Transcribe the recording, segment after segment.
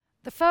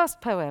The first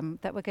poem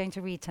that we're going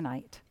to read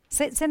tonight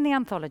sits in the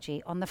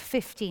anthology on the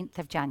 15th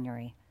of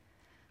January.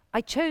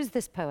 I chose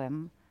this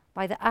poem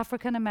by the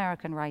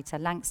African-American writer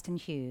Langston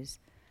Hughes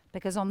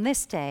because on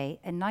this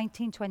day in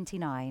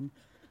 1929,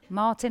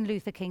 Martin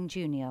Luther King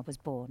Jr. was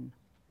born.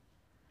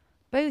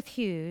 Both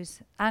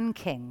Hughes and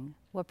King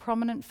were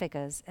prominent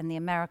figures in the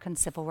American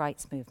civil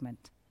rights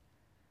movement.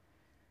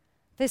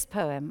 This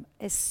poem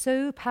is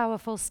so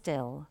powerful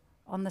still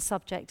on the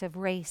subject of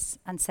race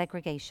and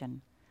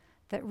segregation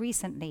that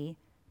recently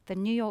the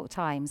New York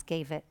Times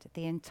gave it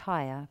the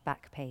entire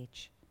back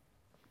page.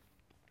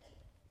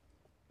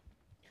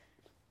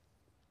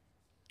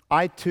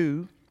 I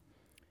Too,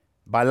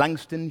 by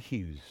Langston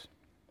Hughes.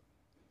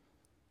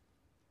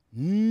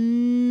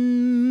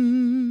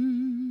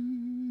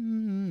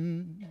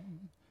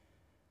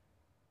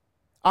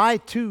 I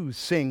too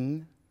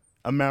sing,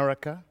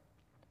 America.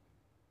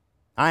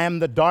 I am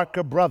the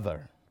darker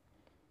brother.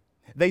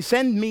 They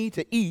send me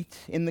to eat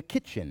in the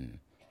kitchen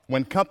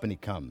when company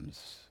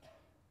comes,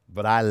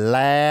 but I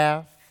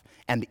laugh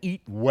and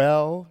eat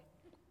well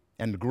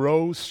and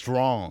grow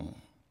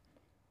strong.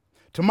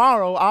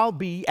 Tomorrow I'll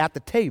be at the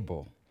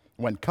table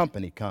when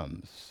company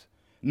comes.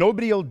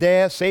 Nobody'll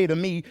dare say to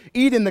me,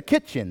 eat in the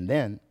kitchen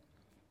then.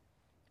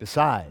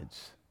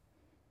 Besides,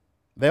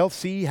 they'll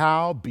see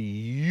how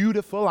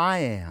beautiful I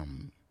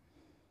am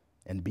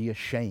and be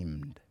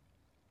ashamed.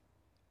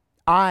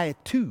 I,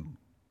 too,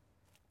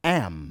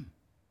 am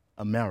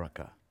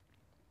America.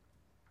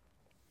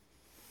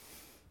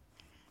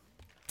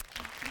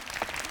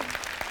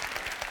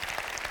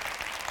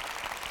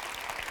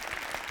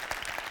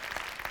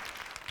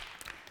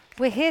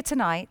 We're here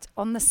tonight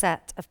on the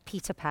set of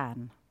Peter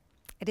Pan.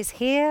 It is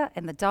here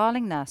in the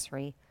Darling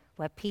Nursery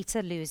where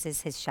Peter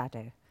loses his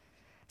shadow.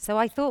 So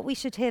I thought we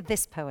should hear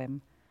this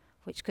poem,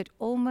 which could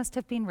almost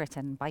have been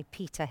written by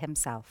Peter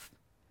himself.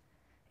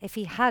 If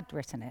he had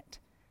written it,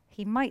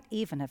 he might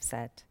even have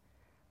said,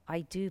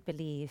 I do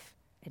believe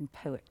in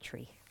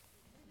poetry.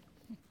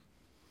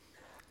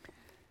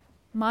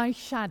 My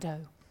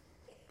Shadow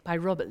by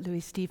Robert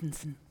Louis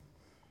Stevenson.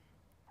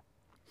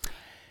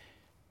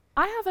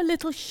 I have a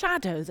little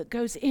shadow that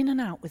goes in and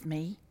out with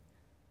me,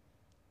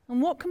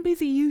 and what can be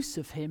the use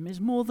of him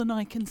is more than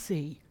I can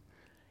see.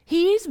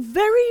 He is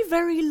very,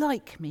 very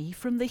like me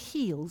from the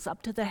heels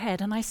up to the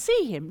head, and I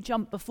see him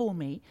jump before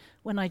me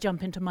when I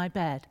jump into my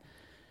bed.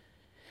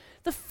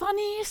 The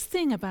funniest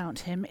thing about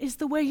him is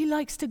the way he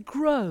likes to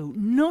grow,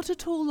 not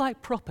at all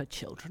like proper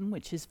children,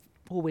 which is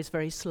always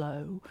very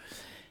slow.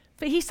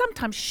 But he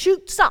sometimes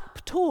shoots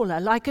up taller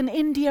like an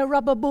India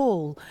rubber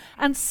ball,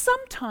 and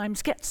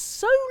sometimes gets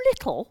so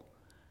little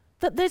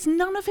that there's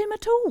none of him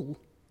at all.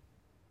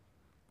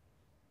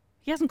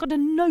 He hasn't got a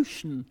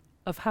notion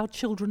of how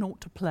children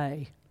ought to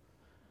play,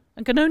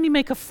 and can only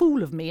make a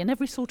fool of me in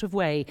every sort of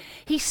way.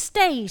 He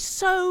stays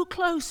so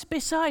close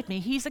beside me,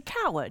 he's a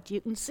coward, you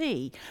can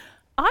see.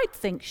 I'd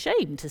think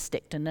shame to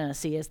stick to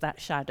Nursey as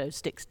that shadow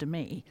sticks to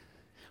me.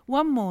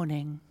 One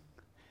morning,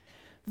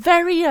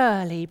 very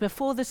early,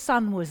 before the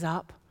sun was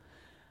up,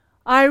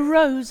 I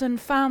rose and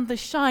found the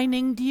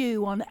shining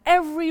dew on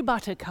every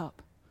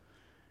buttercup.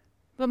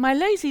 But my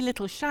lazy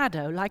little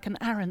shadow, like an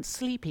arrant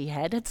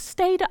sleepyhead, had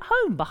stayed at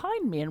home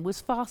behind me and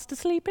was fast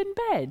asleep in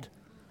bed.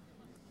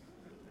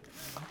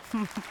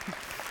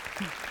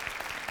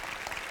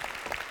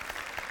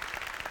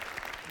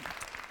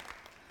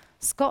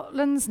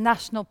 Scotland's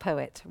national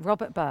poet,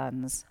 Robert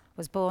Burns,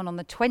 was born on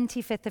the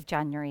 25th of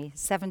January,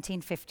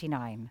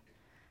 1759.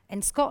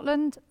 In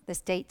Scotland,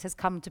 this date has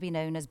come to be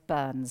known as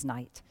Burns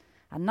Night,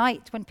 a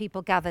night when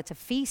people gather to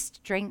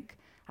feast, drink,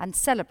 and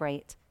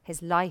celebrate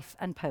his life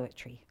and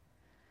poetry.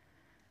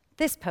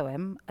 This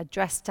poem,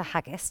 addressed to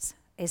haggis,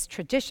 is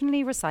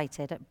traditionally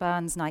recited at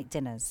Burns Night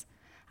dinners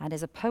and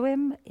is a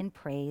poem in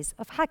praise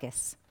of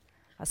haggis,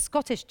 a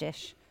Scottish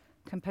dish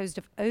composed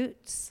of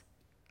oats,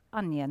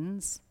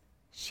 onions,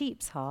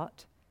 sheep's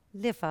heart,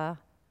 liver,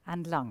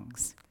 and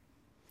lungs.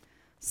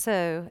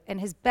 So, in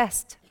his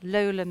best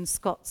Lowland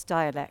Scots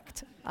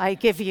dialect, I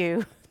give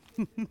you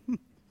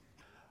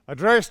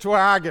Addressed to a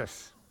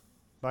Haggis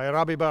by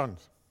Robbie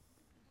Burns.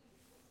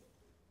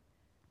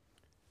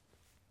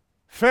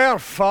 Fair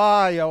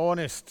fa, you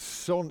honest,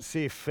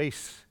 sonsy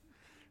face,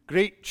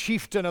 great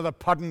chieftain of the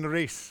puddin'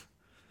 race.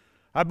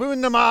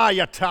 Aboon them a'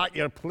 you tak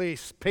your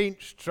place,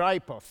 paint,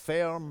 stripe, or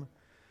therm,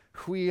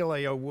 wheel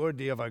you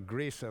worthy of a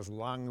grace as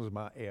lang's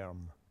my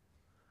erm.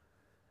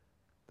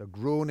 The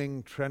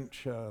groaning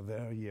trencher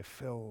there ye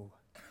fill,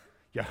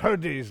 your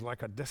hurdies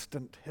like a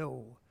distant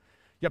hill.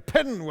 Your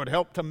pin would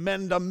help to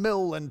mend a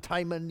mill in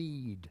time of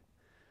need,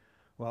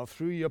 while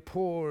through your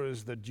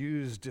pores the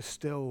dews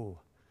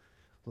distill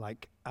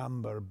like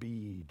amber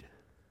bead.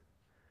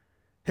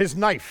 His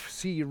knife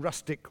see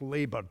rustic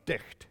labour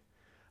dicht,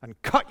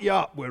 and cut you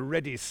up wi'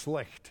 ready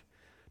slicht,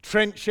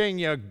 trenching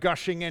your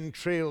gushing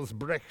entrails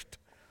bricht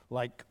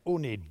like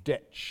ony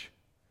ditch.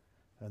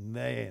 And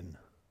then,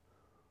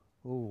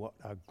 oh, what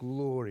a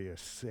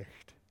glorious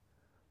sicht,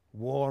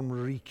 warm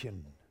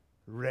reeking,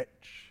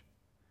 rich.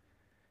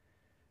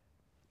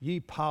 Ye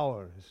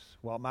powers,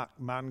 what mak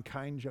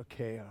mankind your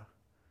care,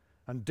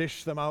 and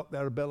dish them out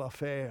their bill of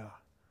fare.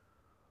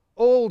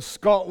 Old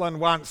Scotland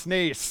wants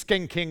nae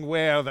skinking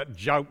ware that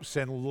jouts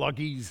in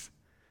luggies.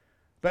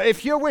 But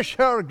if you wish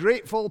her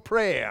grateful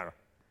prayer,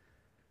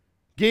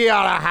 gie her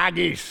a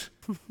haggis.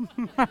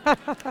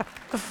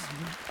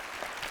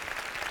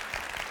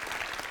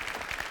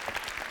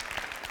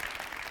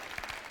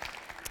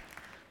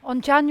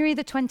 On January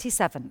the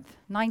 27th,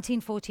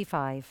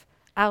 1945,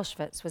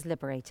 Auschwitz was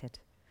liberated,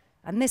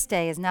 and this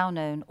day is now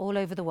known all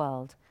over the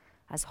world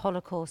as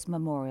Holocaust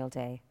Memorial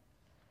Day.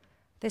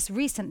 This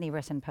recently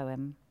written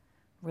poem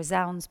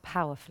resounds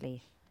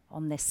powerfully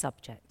on this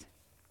subject.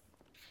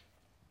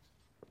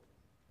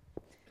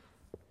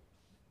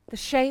 The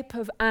Shape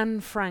of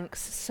Anne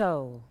Frank's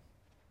Soul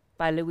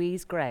by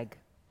Louise Gregg.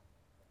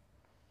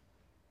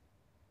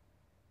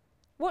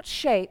 What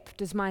shape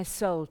does my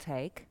soul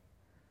take?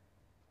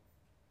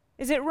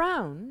 Is it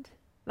round,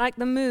 like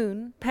the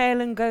moon, pale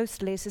and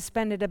ghostly,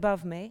 suspended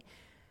above me?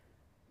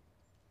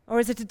 Or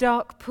is it a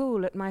dark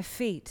pool at my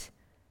feet,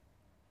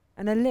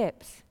 an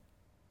ellipse,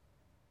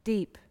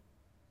 deep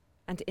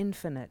and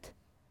infinite?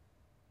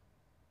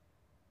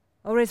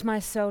 Or is my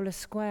soul a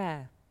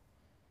square,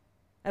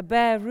 a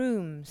bare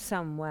room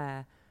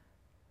somewhere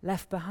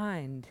left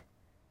behind?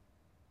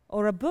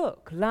 Or a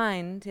book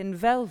lined in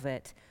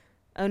velvet,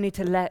 only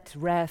to let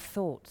rare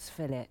thoughts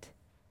fill it?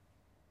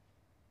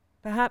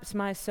 Perhaps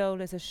my soul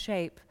is a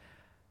shape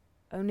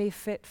only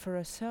fit for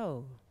a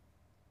soul,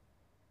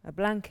 a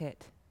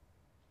blanket,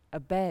 a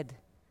bed,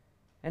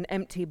 an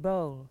empty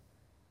bowl,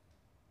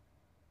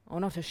 or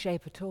not a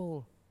shape at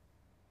all,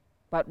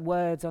 but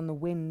words on the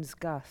wind's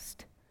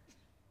gust,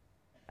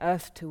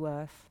 earth to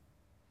earth,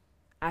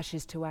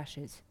 ashes to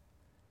ashes,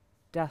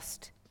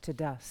 dust to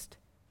dust.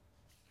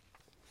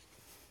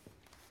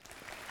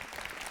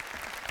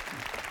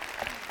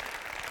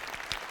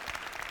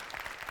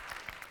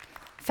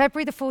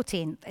 February the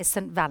 14th is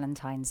St.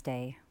 Valentine's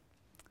Day.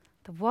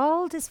 The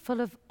world is full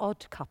of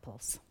odd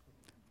couples,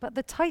 but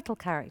the title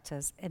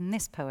characters in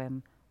this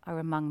poem are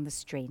among the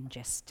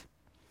strangest.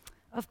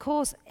 Of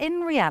course,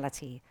 in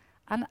reality,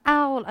 an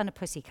owl and a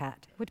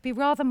pussycat would be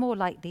rather more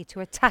likely to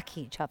attack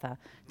each other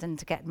than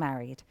to get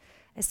married,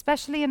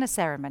 especially in a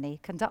ceremony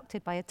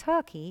conducted by a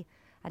turkey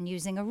and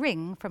using a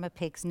ring from a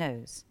pig's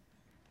nose.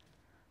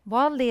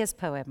 While Lear's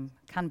poem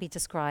can be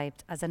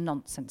described as a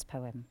nonsense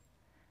poem,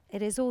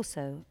 it is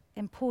also,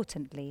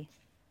 importantly,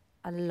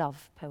 a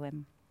love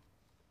poem.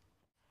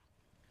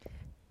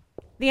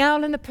 The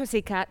Owl and the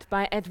Pussycat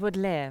by Edward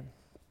Lear.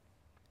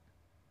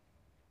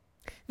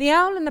 The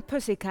owl and the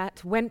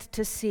pussycat went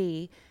to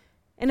sea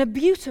in a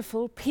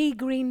beautiful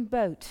pea-green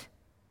boat.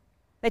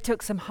 They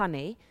took some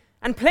honey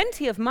and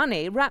plenty of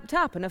money wrapped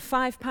up in a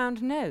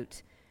 5-pound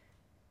note.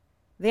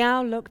 The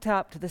owl looked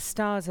up to the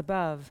stars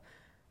above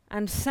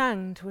and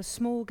sang to a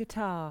small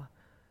guitar.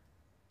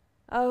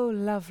 Oh,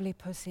 lovely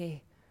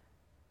pussy,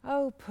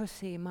 oh,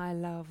 pussy, my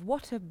love,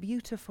 what a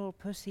beautiful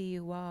pussy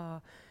you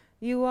are.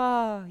 You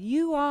are,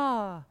 you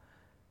are.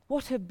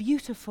 What a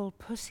beautiful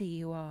pussy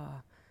you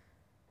are.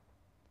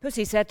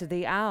 Pussy said to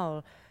the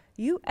owl,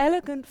 you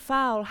elegant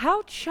fowl,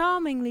 how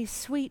charmingly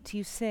sweet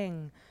you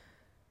sing.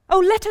 Oh,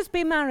 let us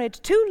be married,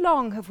 too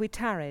long have we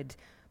tarried,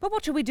 but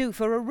what shall we do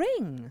for a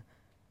ring?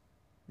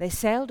 They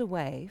sailed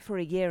away for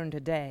a year and a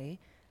day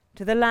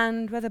to the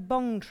land where the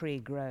bong tree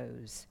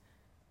grows.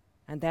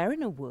 And there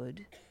in a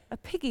wood a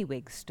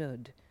piggy-wig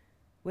stood,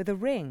 with a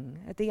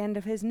ring at the end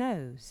of his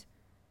nose.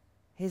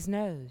 His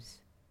nose,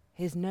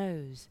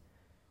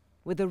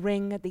 with a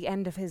ring at the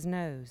end of his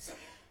nose.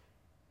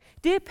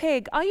 Dear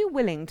pig, are you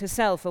willing to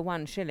sell for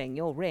 1 shilling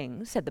your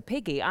ring? Said the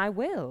piggy, I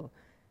will.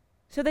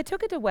 So they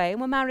took it away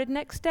and were married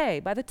next day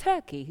by the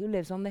turkey who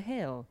lives on the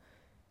hill.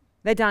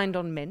 They dined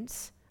on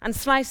mince and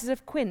slices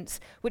of quince,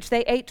 which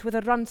they ate with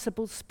a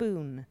runcible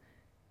spoon.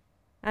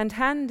 And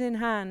hand in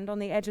hand on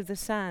the edge of the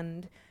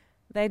sand,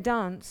 they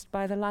danced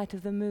by the light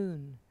of the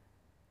moon.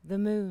 The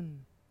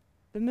moon,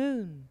 the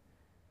moon.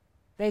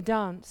 They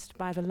danced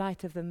by the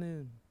light of the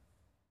moon.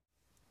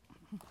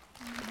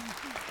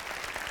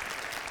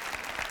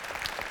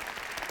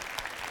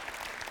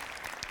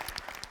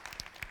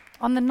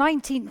 On the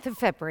 19th of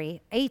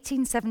February,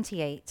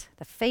 1878,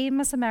 the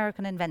famous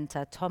American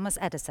inventor Thomas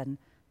Edison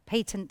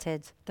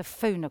patented the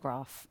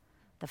phonograph,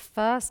 the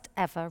first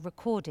ever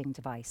recording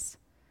device.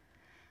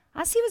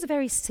 As he was a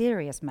very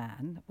serious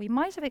man, we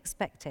might have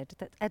expected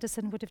that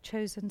Edison would have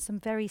chosen some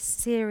very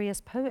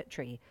serious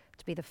poetry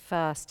to be the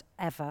first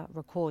ever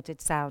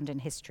recorded sound in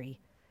history.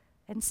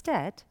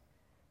 Instead,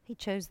 he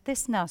chose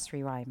this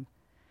nursery rhyme,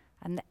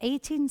 and the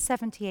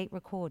 1878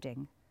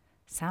 recording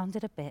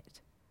sounded a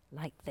bit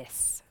like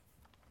this.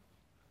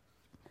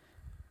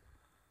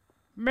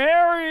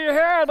 Mary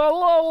had a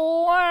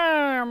little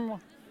lamb.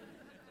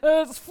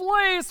 Its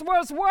fleece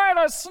was white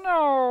as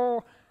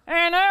snow,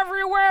 and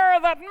everywhere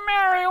that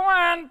Mary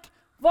went,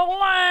 the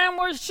lamb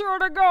was sure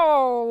to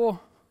go.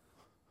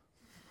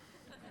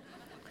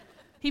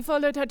 He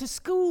followed her to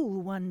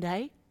school one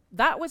day.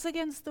 That was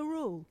against the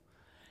rule.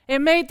 It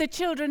made the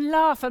children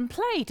laugh and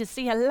play to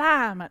see a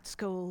lamb at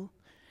school.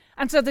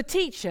 And so the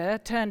teacher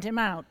turned him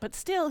out, but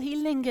still he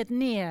lingered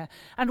near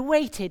and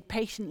waited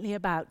patiently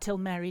about till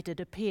Mary did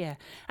appear.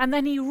 And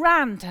then he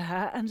ran to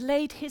her and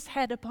laid his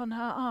head upon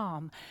her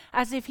arm,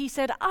 as if he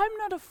said, "I'm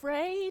not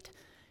afraid.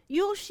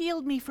 You'll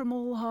shield me from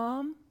all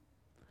harm."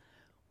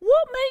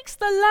 "What makes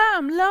the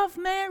lamb love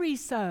Mary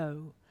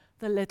so?"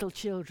 the little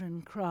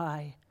children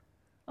cry.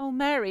 "Oh,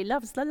 Mary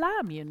loves the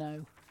lamb, you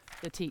know,"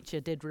 the teacher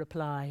did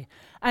reply.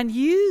 "And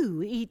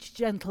you each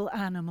gentle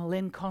animal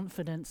in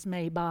confidence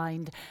may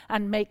bind,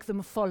 and make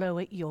them follow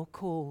at your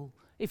call,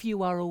 if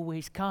you are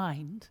always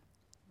kind."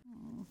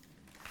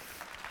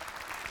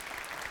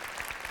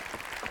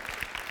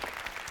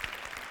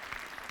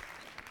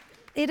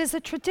 It is a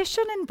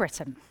tradition in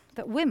Britain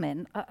that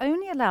women are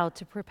only allowed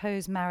to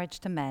propose marriage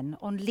to men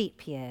on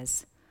leap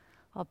years.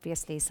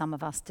 Obviously, some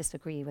of us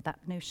disagree with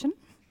that notion.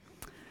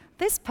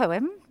 This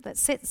poem that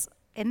sits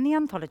in the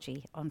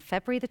anthology on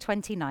February the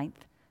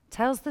 29th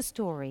tells the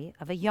story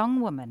of a young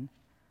woman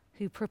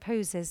who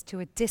proposes to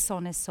a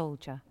dishonest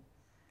soldier,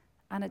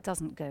 and it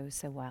doesn't go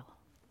so well.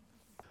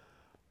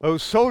 Oh,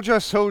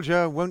 soldier,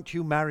 soldier, won't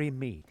you marry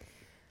me?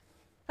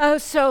 Oh,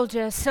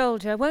 soldier,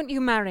 soldier, won't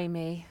you marry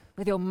me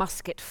with your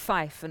musket,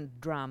 fife, and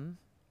drum?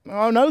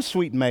 Oh, no,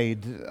 sweet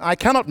maid, I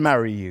cannot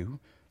marry you,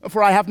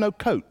 for I have no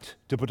coat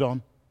to put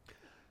on.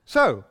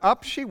 So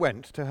up she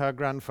went to her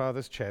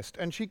grandfather's chest,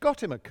 and she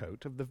got him a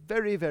coat of the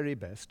very, very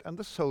best, and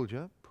the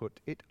soldier put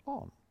it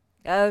on.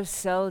 Oh,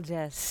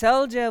 soldier,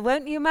 soldier,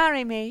 won't you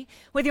marry me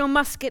with your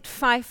musket,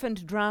 fife,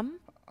 and drum?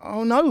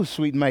 Oh, no,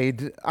 sweet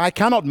maid, I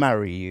cannot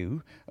marry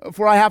you,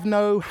 for I have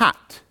no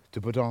hat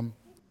to put on.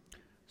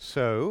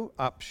 So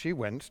up she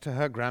went to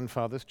her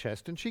grandfather's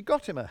chest, and she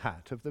got him a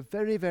hat of the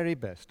very, very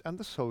best, and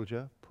the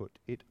soldier put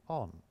it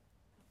on.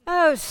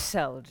 Oh,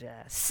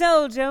 soldier,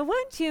 soldier,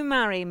 won't you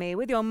marry me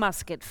with your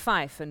musket,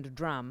 fife, and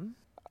drum?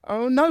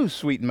 Oh, no,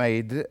 sweet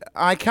maid,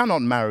 I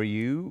cannot marry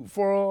you,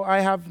 for I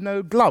have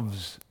no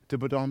gloves to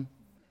put on.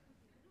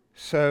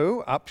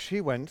 So up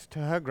she went to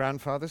her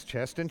grandfather's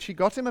chest, and she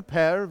got him a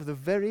pair of the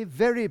very,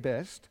 very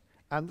best,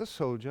 and the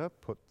soldier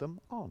put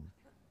them on.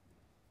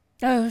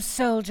 Oh,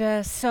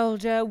 soldier,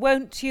 soldier,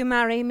 won't you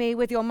marry me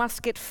with your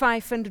musket,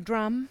 fife, and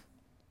drum?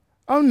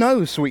 Oh,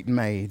 no, sweet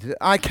maid,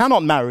 I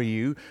cannot marry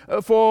you,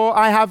 for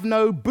I have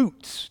no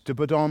boots to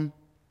put on.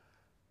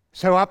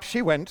 So up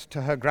she went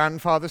to her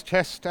grandfather's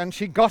chest, and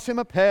she got him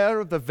a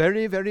pair of the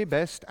very, very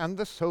best, and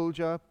the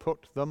soldier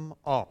put them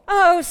on.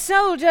 Oh,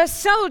 soldier,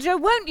 soldier,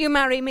 won't you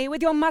marry me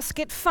with your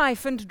musket,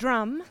 fife, and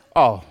drum?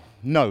 Oh,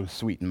 no,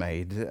 sweet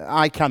maid,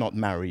 I cannot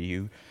marry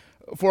you,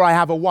 for I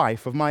have a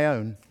wife of my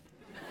own.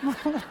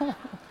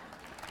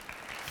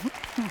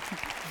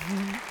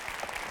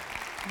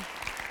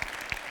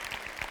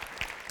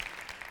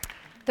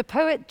 The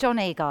poet John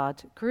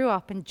Agard grew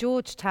up in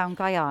Georgetown,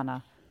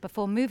 Guyana,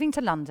 before moving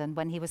to London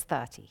when he was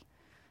 30.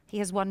 He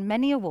has won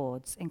many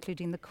awards,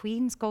 including the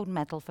Queen's Gold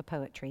Medal for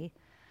Poetry,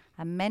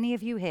 and many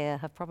of you here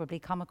have probably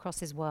come across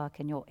his work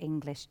in your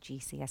English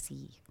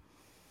GCSE.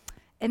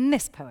 In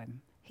this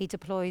poem, he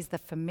deploys the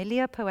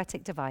familiar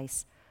poetic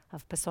device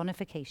of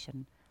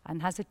personification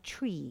and has a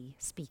tree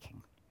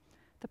speaking.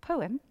 The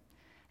poem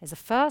is a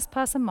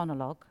first-person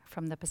monologue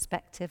from the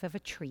perspective of a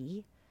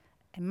tree,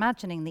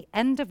 imagining the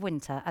end of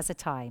winter as a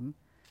time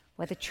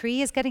where the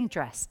tree is getting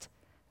dressed,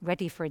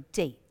 ready for a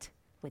date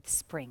with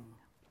spring.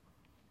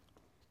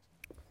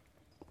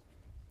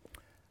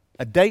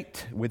 A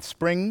Date with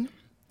Spring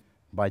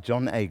by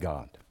John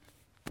Agard.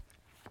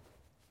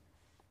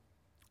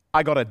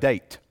 I got a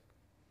date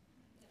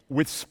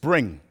with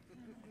spring.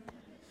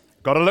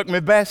 Gotta look my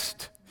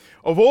best.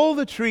 Of all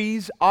the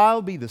trees,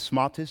 I'll be the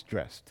smartest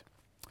dressed.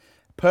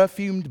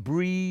 Perfumed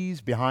breeze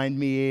behind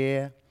me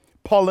ear,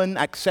 pollen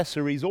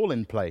accessories all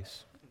in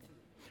place.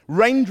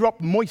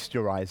 Raindrop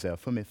moisturizer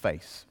for my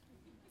face.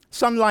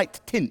 Sunlight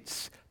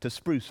tints to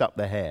spruce up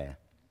the hair.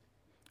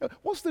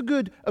 What's the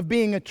good of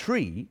being a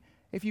tree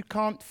if you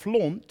can't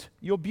flaunt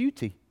your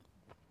beauty?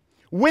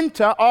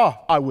 Winter,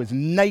 I was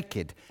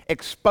naked,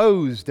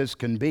 exposed as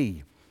can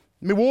be.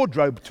 My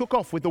wardrobe took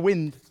off with the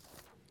wind.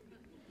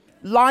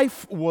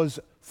 Life was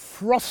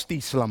frosty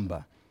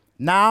slumber.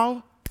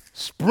 Now,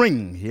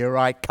 spring, here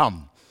I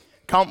come.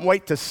 Can't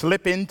wait to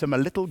slip into my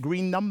little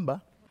green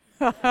number.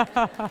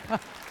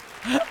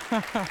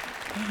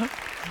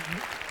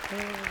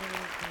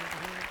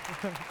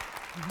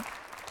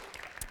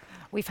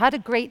 We've had a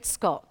great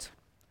Scot,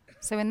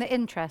 so in the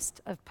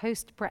interest of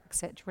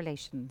post-Brexit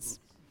relations,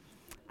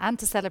 and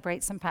to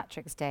celebrate St.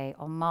 Patrick's Day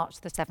on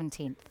March the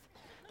 17th,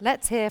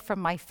 let's hear from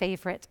my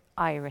favourite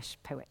Irish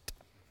poet.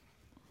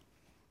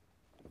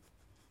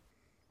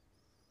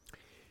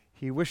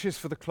 He Wishes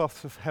for the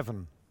Cloths of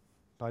Heaven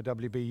by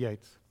W.B.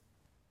 Yeats.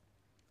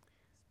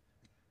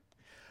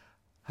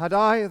 Had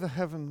I the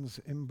heavens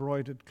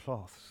embroidered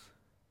cloths,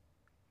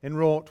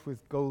 enwrought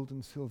with gold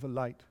and silver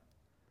light,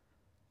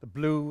 the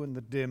blue and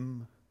the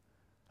dim,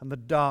 and the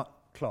dark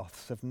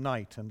cloths of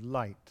night and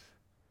light,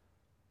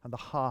 and the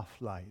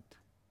half-light,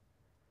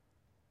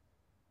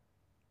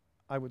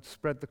 I would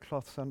spread the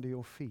cloths under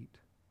your feet.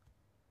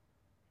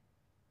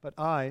 But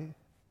I,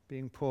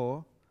 being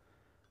poor,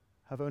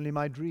 have only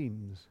my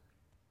dreams.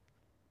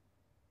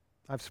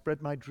 I've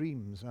spread my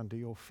dreams under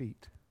your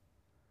feet.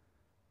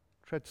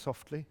 Tread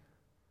softly,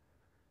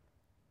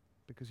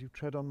 because you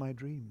tread on my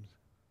dreams.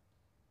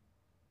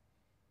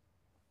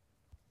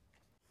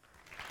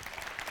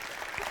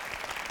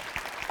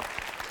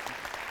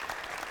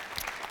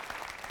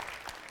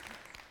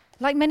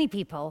 Like many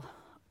people,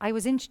 I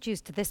was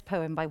introduced to this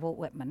poem by Walt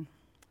Whitman,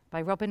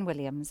 by Robin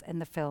Williams in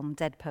the film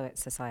Dead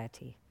Poets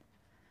Society.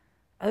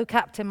 O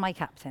Captain, My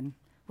Captain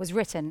was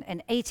written in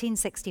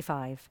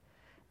 1865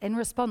 in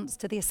response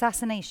to the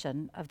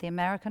assassination of the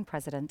American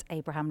president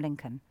Abraham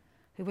Lincoln,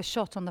 who was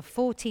shot on the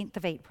 14th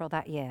of April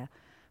that year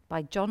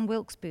by John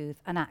Wilkes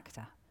Booth, an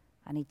actor,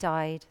 and he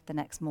died the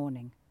next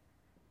morning.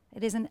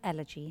 It is an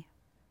elegy,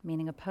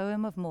 meaning a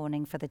poem of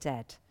mourning for the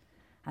dead,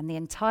 and the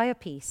entire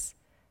piece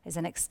is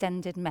an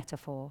extended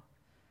metaphor,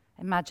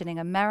 imagining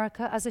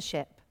America as a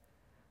ship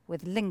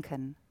with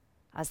Lincoln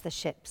as the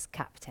ship's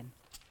captain.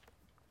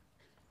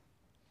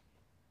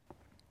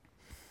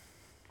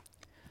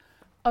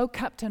 O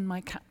Captain,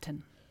 My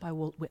Captain, by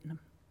Walt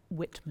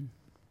Whitman.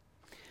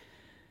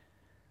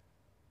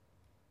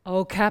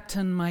 O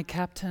Captain, my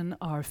captain,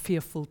 our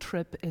fearful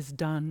trip is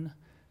done.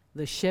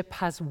 The ship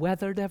has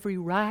weathered every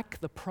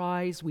rack, the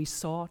prize we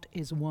sought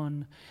is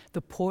won.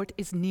 The port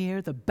is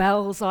near, the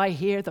bells I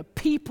hear, the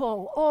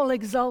people all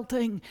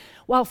exulting,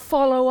 while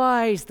follow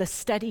eyes the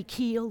steady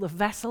keel, the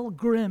vessel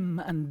grim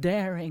and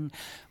daring.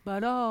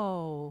 But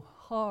oh,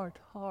 hard,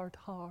 hard,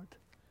 hard.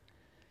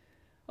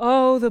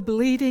 Oh, the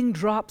bleeding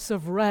drops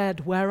of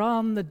red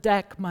whereon the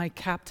deck my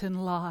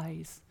captain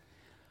lies,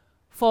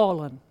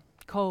 fallen,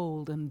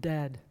 cold and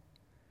dead.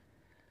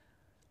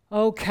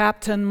 O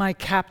Captain, my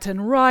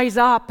captain, rise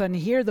up and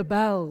hear the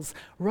bells.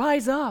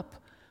 Rise up,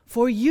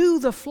 for you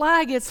the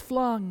flag is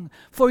flung,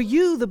 for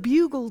you the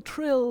bugle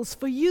trills,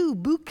 for you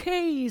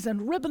bouquets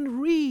and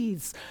ribboned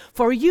wreaths,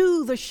 for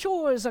you the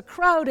shores are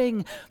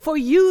crowding, for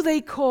you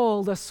they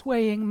call the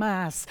swaying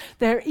mass,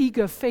 their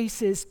eager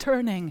faces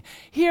turning.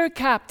 Here,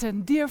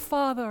 Captain, dear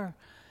father,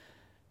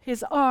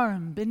 this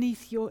arm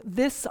beneath your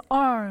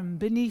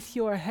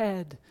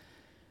head.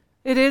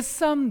 It is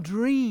some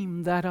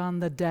dream that on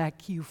the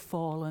deck you've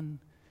fallen,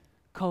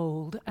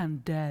 cold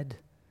and dead.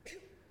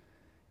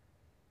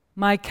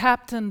 My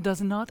captain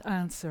does not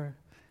answer.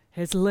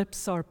 His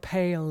lips are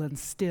pale and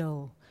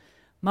still.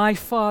 My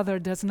father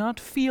does not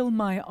feel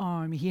my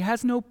arm. He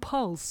has no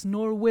pulse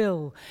nor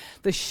will.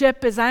 The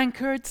ship is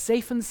anchored,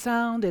 safe and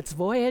sound, its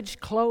voyage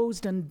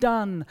closed and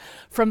done.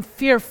 From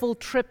fearful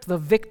trip the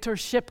victor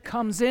ship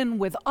comes in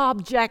with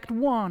object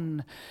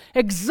won.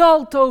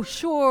 Exult, O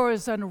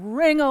shores, and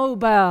ring, O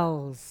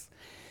bells.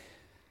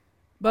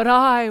 But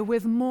I,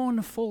 with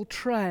mournful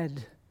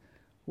tread,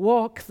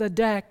 walk the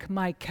deck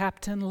my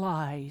captain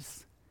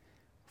lies,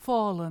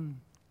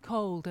 fallen,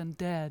 cold and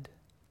dead.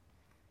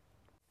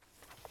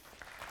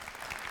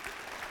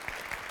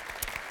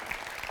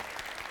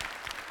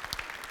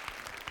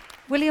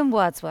 William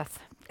Wordsworth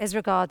is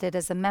regarded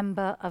as a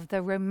member of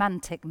the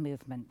Romantic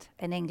movement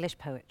in English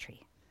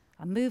poetry,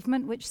 a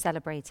movement which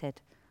celebrated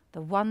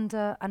the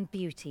wonder and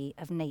beauty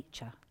of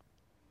nature.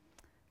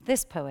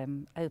 This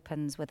poem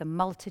opens with a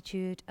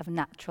multitude of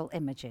natural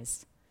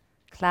images: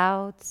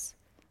 clouds,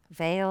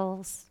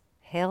 vales,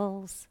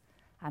 hills,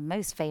 and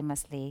most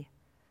famously,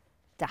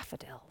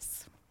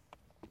 daffodils.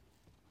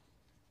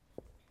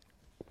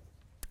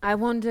 I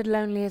Wandered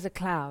Lonely as a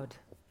Cloud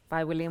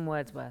by William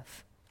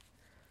Wordsworth.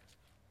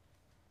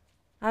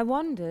 I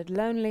wandered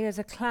lonely as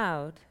a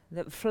cloud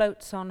that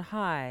floats on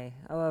high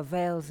o'er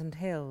vales and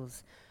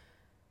hills,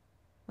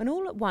 when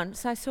all at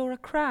once I saw a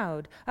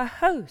crowd, a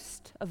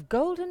host of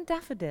golden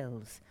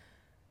daffodils,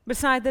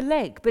 beside the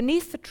lake,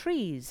 beneath the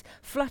trees,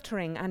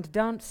 fluttering and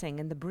dancing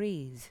in the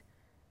breeze.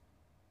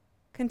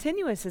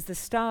 Continuous as the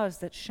stars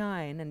that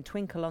shine and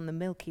twinkle on the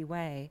Milky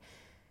Way,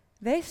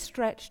 they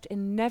stretched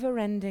in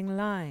never-ending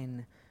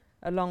line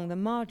along the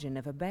margin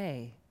of a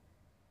bay.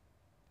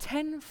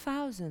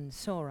 10,000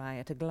 saw I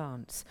at a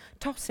glance,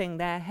 tossing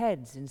their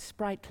heads in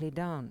sprightly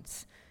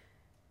dance.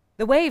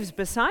 The waves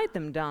beside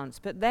them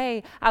danced, but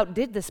they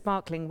outdid the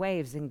sparkling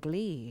waves in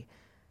glee.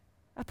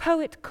 A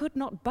poet could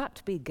not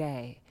but be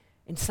gay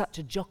in such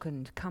a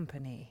jocund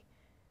company.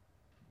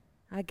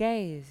 I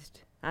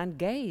gazed and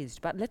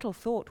gazed, but little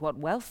thought what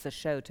wealth the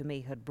show to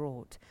me had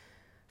brought.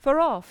 For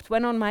oft,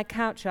 when on my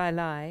couch I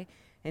lie,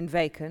 in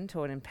vacant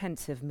or in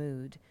pensive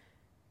mood,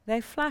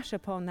 they flash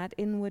upon that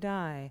inward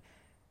eye,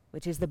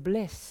 which is the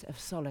bliss of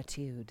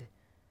solitude.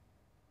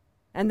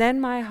 And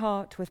then my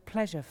heart with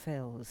pleasure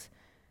fills,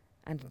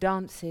 and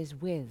dances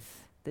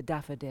with the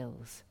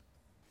daffodils.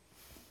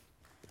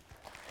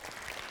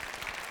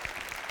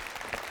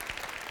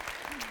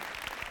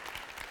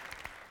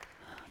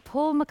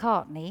 Paul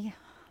McCartney,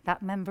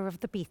 that member of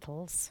the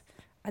Beatles,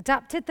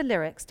 adapted the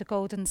lyrics to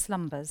Golden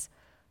Slumbers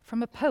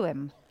from a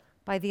poem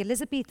by the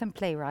Elizabethan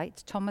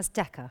playwright Thomas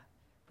Dekker,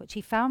 which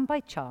he found by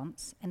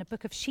chance in a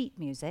book of sheet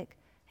music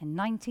in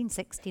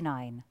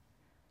 1969.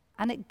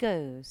 And it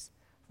goes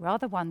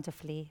rather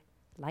wonderfully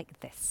like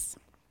this.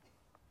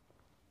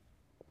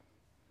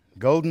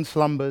 Golden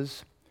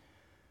Slumbers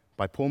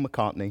by Paul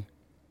McCartney.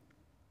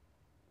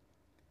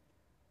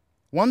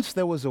 Once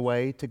there was a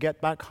way to get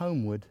back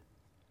homeward.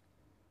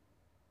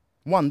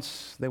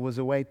 Once there was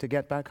a way to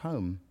get back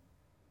home.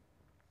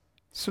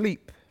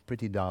 Sleep,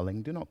 pretty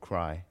darling, do not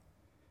cry.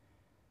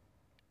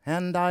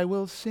 And I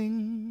will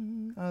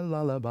sing a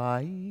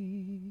lullaby.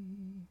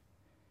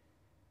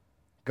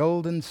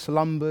 Golden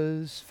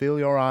slumbers fill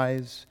your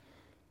eyes.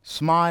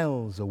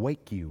 Smiles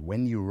awake you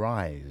when you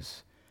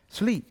rise.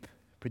 Sleep,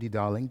 pretty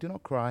darling, do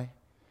not cry.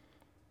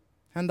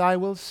 And I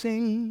will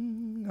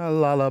sing a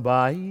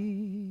lullaby.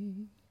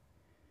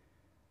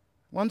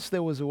 Once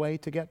there was a way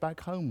to get back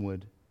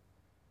homeward.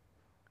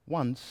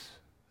 Once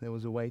there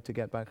was a way to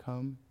get back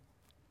home.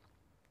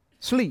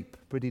 Sleep,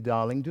 pretty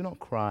darling, do not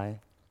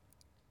cry.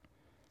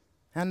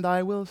 And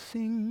I will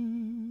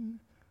sing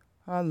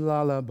a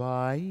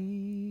lullaby.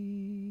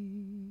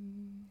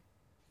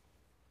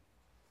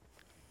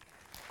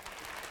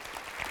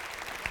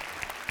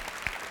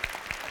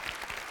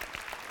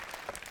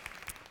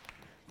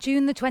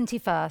 June the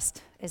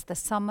 21st is the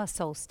summer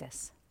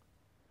solstice,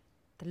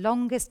 the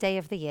longest day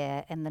of the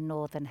year in the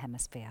Northern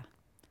Hemisphere.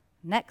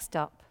 Next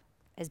up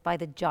is by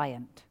the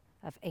giant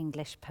of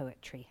English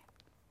poetry.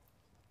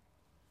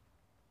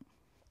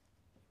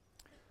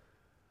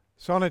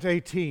 Sonnet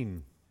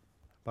 18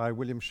 by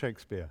William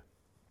Shakespeare.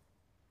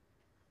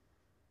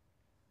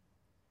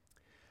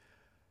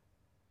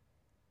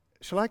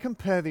 Shall I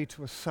compare thee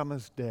to a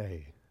summer's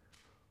day?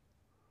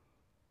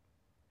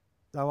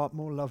 Thou art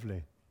more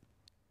lovely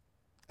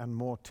and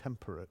more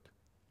temperate.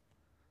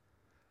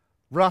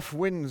 Rough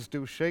winds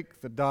do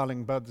shake the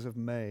darling buds of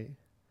May,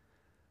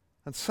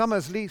 and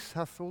summer's lease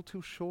hath all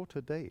too short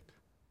a date.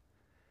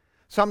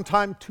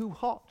 Sometime too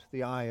hot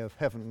the eye of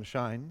heaven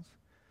shines,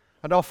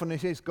 and often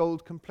is his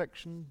gold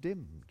complexion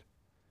dimmed.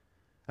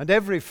 And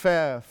every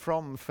fair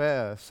from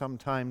fair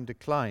sometime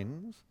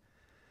declines,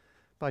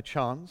 by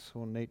chance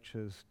or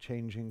nature's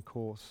changing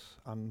course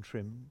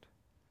untrimmed.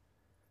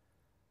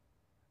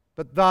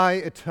 But thy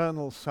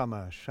eternal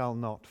summer shall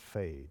not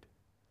fade,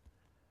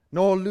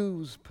 nor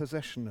lose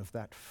possession of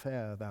that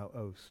fair thou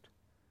owest.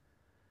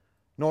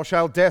 Nor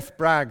shall death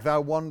brag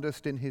thou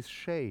wanderest in his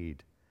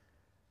shade,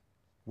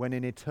 when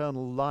in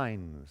eternal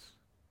lines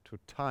to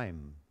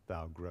time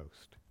thou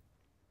growest.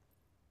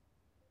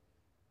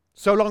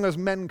 So long as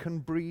men can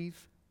breathe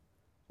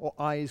or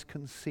eyes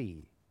can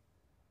see,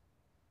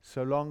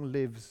 so long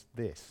lives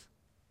this,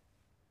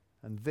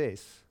 and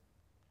this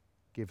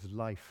gives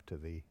life to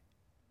thee.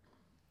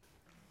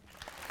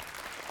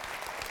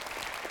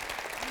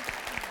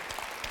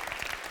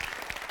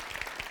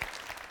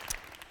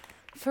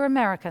 For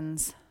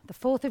Americans, the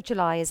 4th of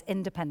July is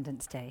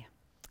Independence Day,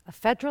 a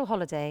federal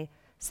holiday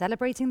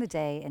celebrating the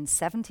day in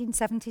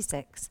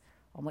 1776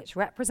 on which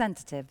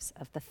representatives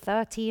of the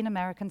 13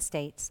 American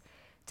states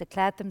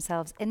declared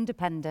themselves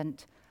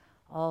independent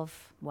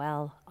of,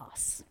 well,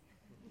 us.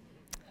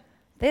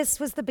 This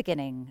was the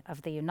beginning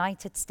of the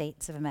United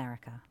States of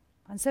America,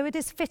 and so it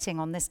is fitting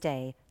on this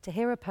day to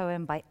hear a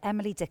poem by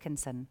Emily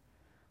Dickinson,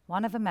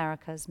 one of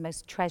America's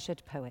most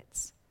treasured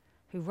poets,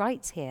 who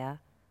writes here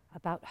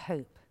about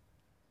hope.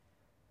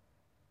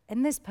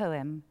 In this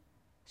poem,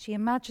 she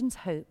imagines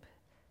hope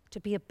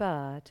to be a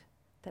bird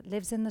that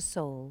lives in the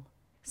soul,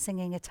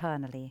 singing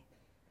eternally.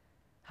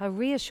 Her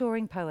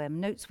reassuring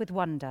poem notes with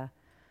wonder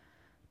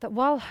that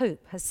while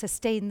hope has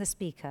sustained the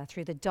speaker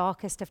through the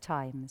darkest of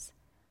times,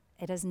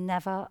 it has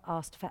never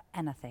asked for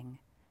anything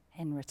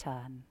in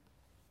return.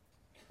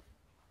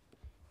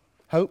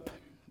 Hope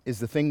is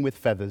the Thing with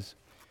Feathers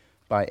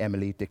by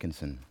Emily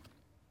Dickinson.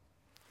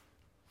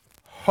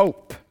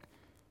 Hope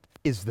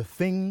is the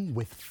thing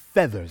with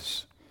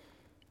feathers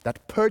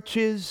that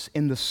perches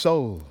in the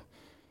soul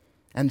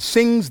and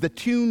sings the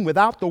tune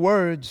without the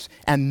words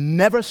and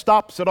never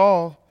stops at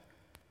all.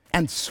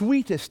 And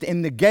sweetest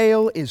in the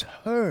gale is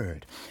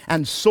heard,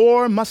 and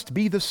sore must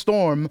be the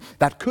storm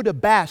that could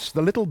abash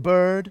the little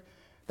bird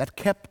that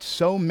kept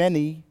so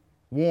many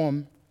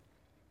warm.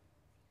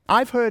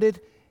 I've heard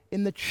it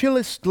in the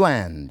chillest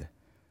land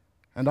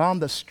and on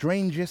the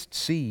strangest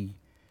sea,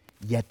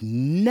 yet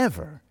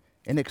never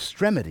in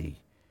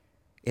extremity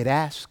it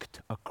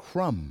asked a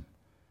crumb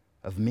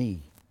of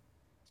me.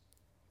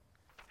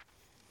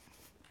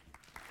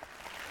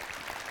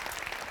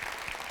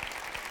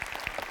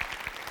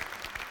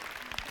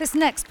 This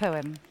next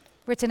poem,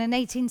 written in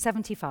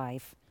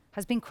 1875,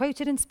 has been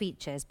quoted in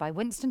speeches by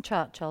Winston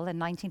Churchill in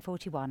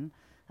 1941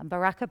 and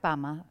Barack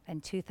Obama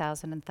in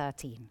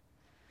 2013.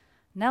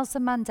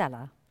 Nelson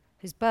Mandela,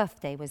 whose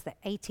birthday was the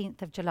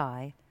 18th of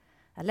July,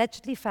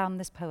 allegedly found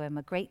this poem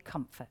a great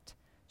comfort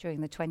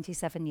during the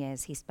 27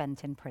 years he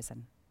spent in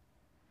prison.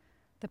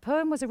 The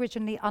poem was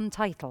originally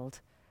untitled,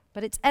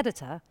 but its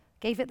editor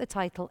gave it the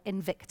title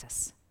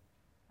Invictus,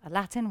 a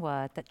Latin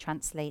word that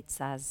translates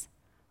as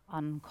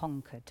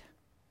unconquered.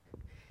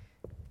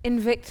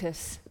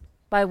 Invictus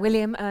by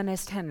William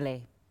Ernest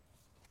Henley.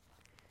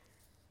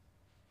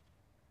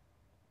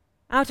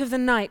 Out of the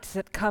night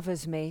that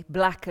covers me,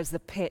 black as the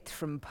pit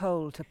from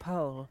pole to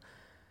pole,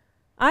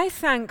 I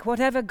thank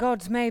whatever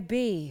gods may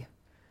be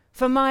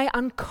for my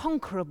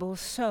unconquerable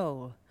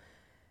soul,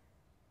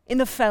 in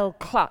the fell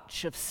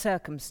clutch of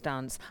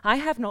circumstance. I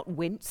have not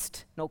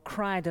winced nor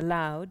cried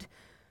aloud.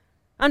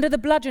 Under the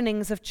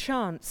bludgeonings of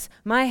chance,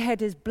 my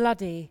head is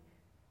bloody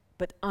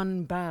but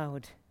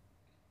unbowed.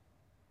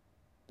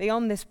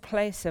 Beyond this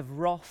place of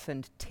wrath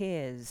and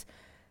tears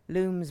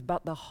looms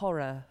but the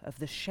horror of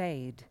the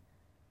shade.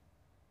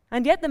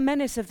 And yet the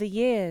menace of the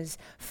years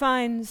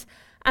finds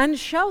and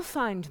shall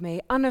find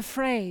me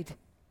unafraid.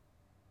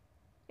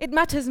 It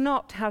matters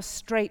not how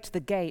strait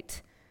the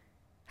gate,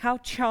 how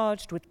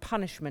charged with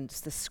punishments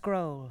the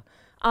scroll.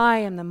 I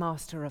am the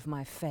master of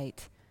my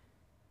fate.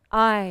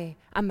 I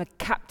am the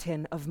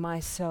captain of my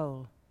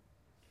soul.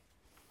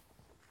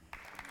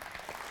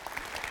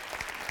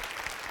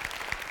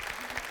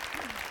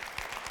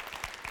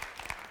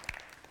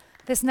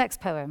 This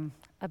next poem,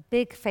 a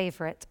big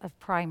favourite of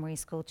primary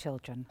school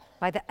children,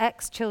 by the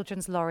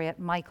ex-Children's Laureate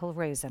Michael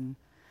Rosen,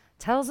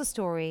 tells a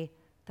story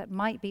that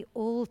might be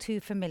all too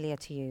familiar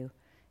to you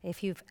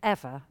if you've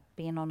ever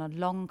been on a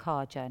long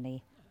car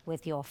journey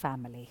with your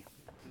family.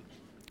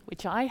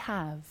 Which I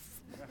have.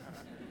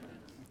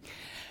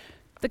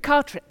 The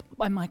Car Trip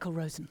by Michael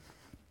Rosen.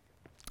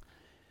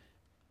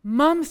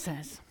 Mum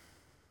says,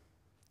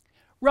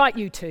 "Right,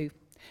 you two.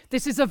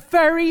 This is a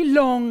very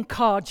long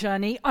car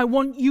journey. I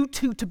want you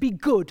two to be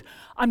good.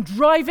 I'm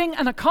driving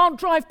and I can't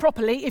drive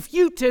properly if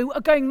you two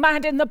are going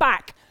mad in the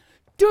back.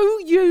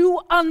 Do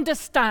you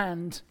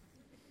understand?"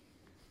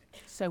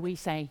 So we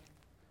say,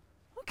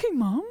 "Okay,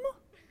 Mum.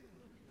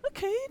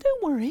 Okay,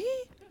 don't worry."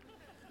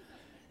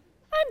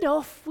 And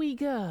off we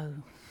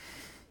go.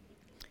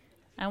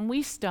 And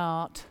we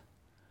start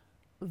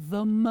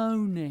the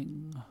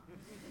moaning.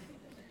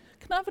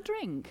 "Can I have a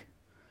drink?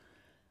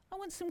 I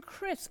want some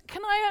crisps.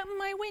 Can I open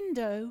my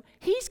window?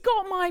 He's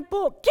got my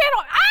book. Get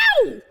on.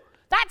 Ow!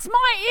 That's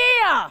my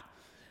ear!"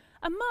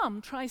 And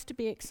Mum tries to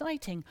be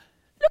exciting.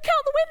 "Look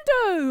out the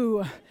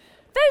window.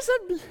 There's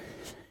a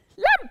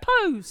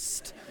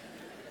lamppost."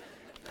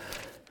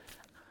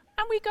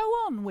 And we go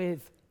on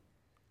with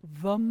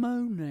the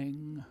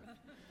moaning.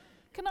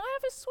 "Can I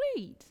have a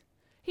sweet?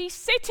 He's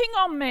sitting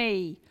on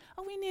me.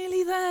 Are we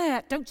nearly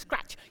there? Don't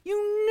scratch.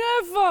 You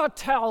never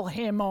tell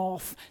him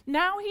off.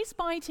 Now he's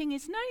biting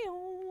his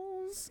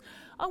nails.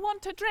 I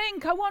want a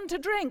drink. I want a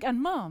drink."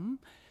 And Mum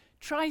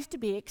tries to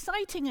be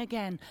exciting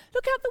again.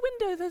 "Look out the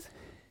window. There's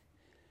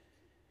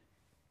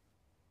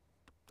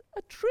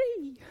a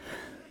tree."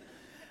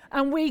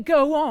 And we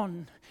go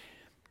on.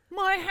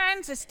 "My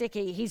hands are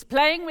sticky. He's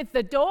playing with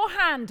the door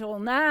handle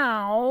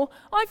now.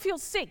 I feel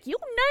sick.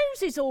 Your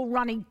nose is all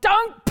runny.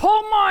 Don't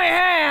pull my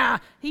hair.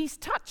 He's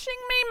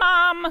touching me,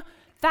 Mum.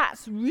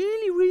 That's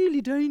really,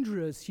 really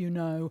dangerous, you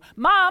know.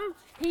 Mum,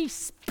 he's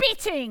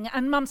spitting."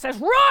 And Mum says,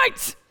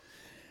 "Right!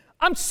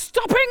 I'm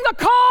stopping the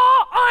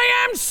car.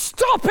 I am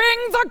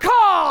stopping the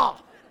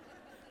car."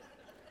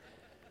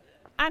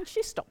 And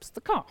she stops the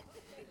car.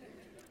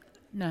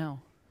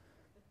 "Now,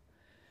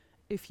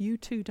 if you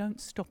two don't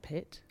stop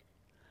it,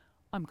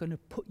 I'm going to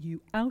put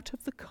you out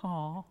of the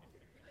car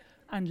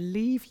and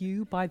leave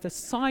you by the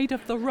side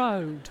of the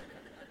road."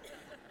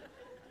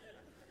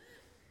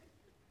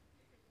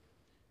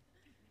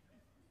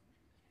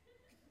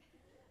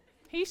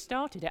 He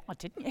started it. I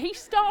didn't. He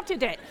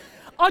started it.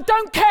 I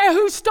don't care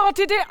who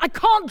started it. I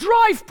can't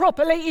drive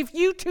properly if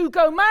you two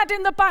go mad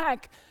in the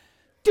back.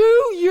 Do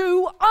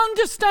you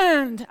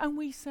understand? And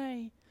we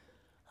say,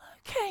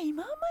 "Okay,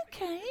 Mum,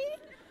 okay.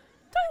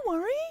 Don't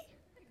worry.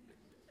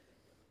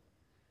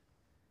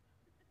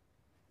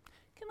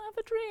 Can I have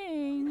a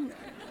drink?"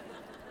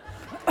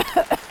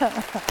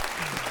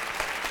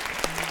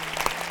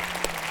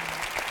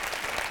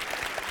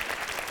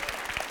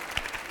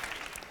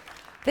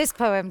 This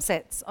poem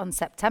sits on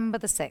September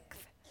the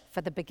 6th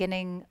for the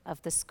beginning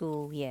of the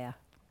school year.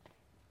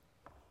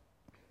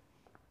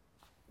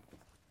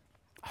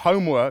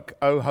 Homework,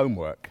 oh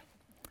homework.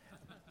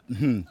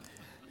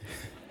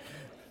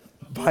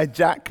 By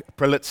Jack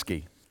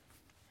Pralitsky.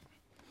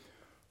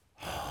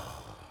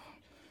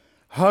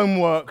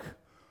 Homework.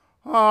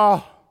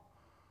 Oh,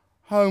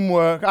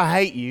 homework. I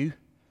hate you.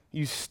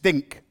 You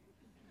stink.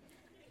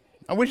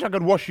 I wish I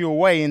could wash you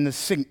away in the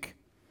sink.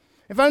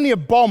 If only a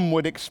bomb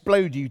would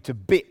explode you to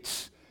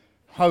bits.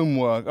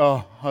 Homework. Oh,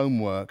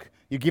 homework.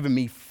 You're giving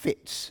me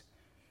fits.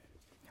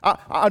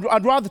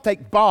 I'd rather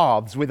take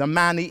baths with a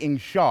man-eating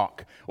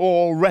shark,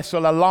 or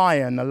wrestle a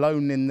lion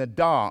alone in the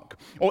dark,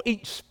 or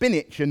eat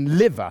spinach and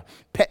liver,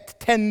 pet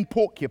 10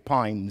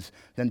 porcupines,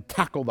 than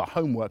tackle the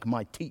homework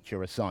my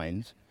teacher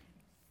assigns.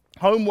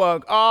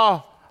 Homework,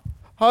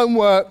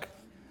 homework.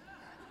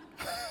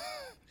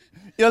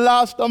 You're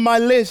last on my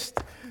list.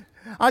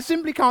 I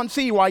simply can't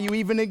see why you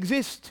even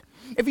exist.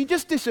 If you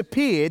just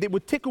disappeared, it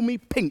would tickle me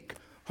pink.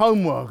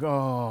 Homework,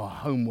 oh,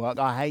 homework,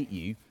 I hate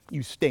you.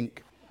 You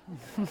stink.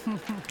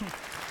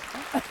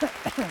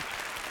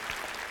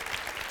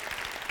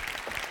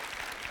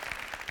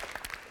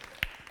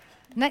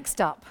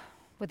 Next up,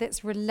 with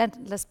its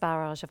relentless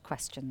barrage of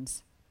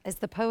questions, is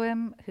the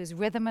poem whose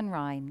rhythm and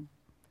rhyme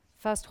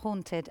first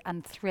haunted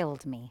and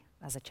thrilled me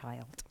as a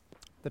child.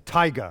 The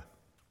Tiger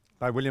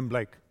by William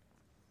Blake.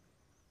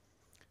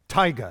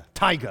 Tiger,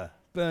 tiger,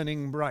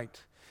 burning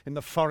bright in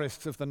the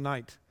forests of the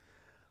night.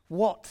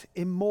 What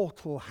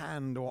immortal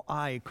hand or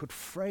eye could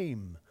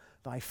frame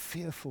thy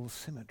fearful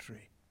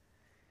symmetry?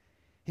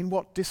 In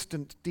what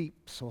distant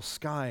deeps or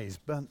skies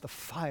burnt the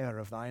fire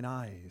of thine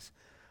eyes?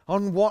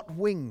 On what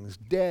wings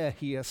dare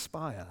he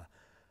aspire?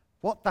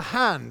 What the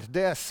hand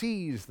dare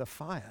seize the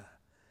fire?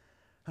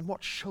 And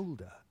what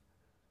shoulder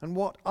and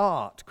what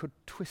art could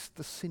twist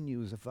the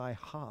sinews of thy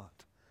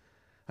heart?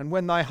 And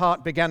when thy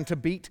heart began to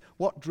beat,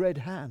 what dread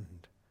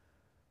hand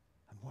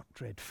and what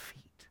dread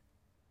feet?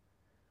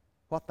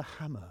 What the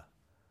hammer,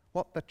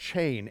 what the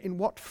chain, in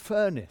what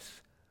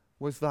furnace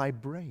was thy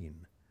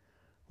brain?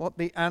 What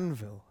the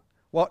anvil,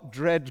 what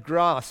dread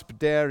grasp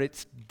dare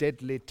its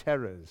deadly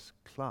terrors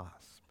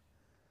clasp?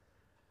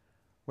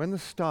 When the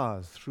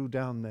stars threw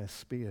down their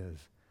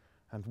spears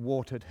and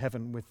watered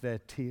heaven with their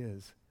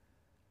tears,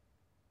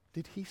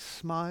 did he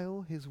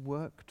smile his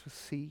work to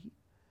see?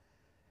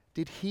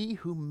 Did he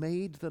who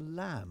made the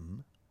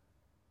lamb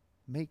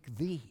make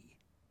thee?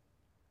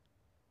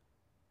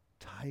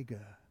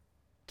 Tiger,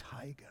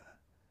 tiger,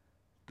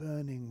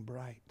 burning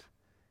bright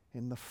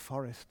in the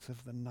forests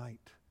of the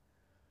night,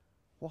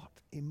 what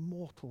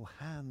immortal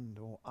hand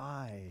or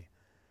eye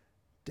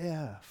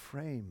dare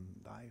frame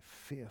thy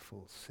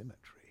fearful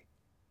symmetry?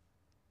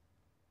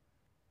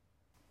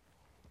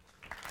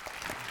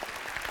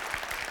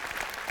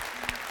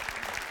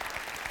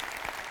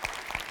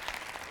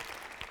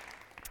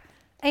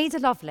 Ada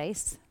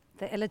Lovelace,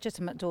 the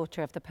illegitimate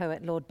daughter of the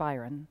poet Lord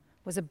Byron,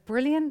 was a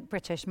brilliant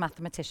British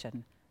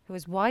mathematician who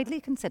is widely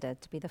considered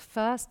to be the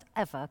first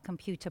ever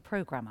computer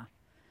programmer.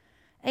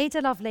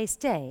 Ada Lovelace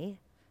Day,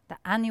 the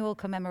annual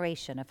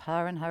commemoration of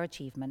her and her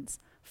achievements,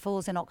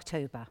 falls in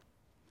October.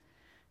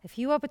 If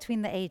you are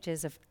between the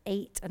ages of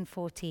 8 and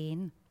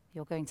 14,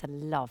 you're going to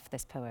love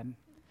this poem.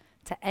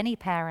 To any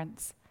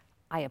parents,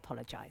 I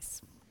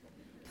apologize.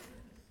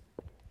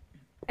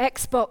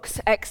 Xbox,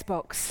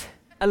 Xbox,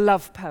 a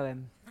love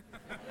poem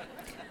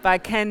by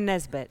Ken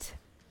Nesbitt.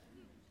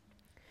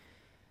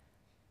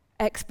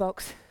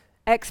 Xbox,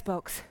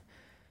 Xbox,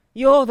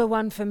 you're the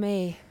one for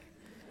me.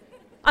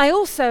 I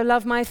also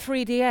love my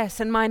 3DS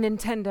and my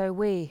Nintendo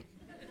Wii.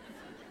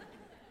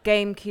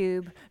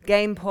 GameCube,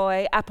 Game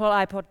Boy, Apple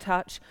iPod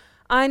Touch.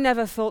 I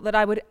never thought that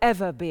I would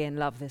ever be in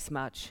love this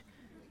much.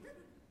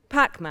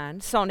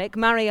 Pac-Man, Sonic,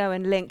 Mario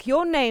and Link,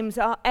 your names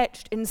are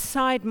etched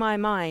inside my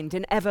mind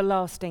in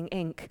everlasting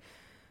ink.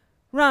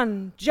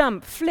 Run,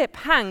 jump, flip,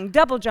 hang,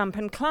 double jump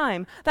and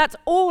climb. That's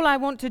all I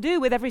want to do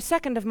with every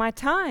second of my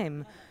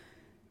time.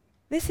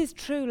 This is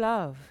true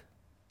love.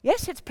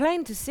 Yes, it's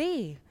plain to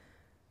see.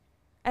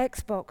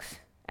 Xbox,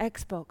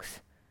 Xbox,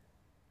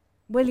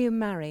 will you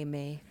marry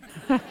me?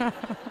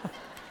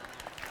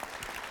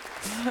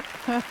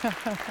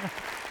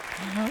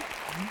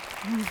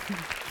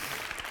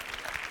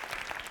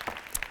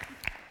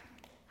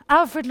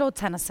 Alfred Lord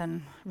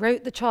Tennyson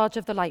wrote The Charge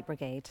of the Light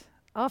Brigade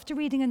after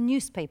reading a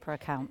newspaper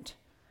account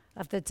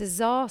of the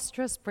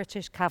disastrous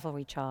British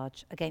cavalry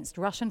charge against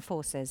Russian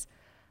forces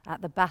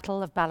at the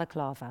Battle of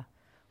Balaclava,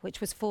 which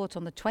was fought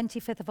on the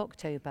 25th of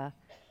October,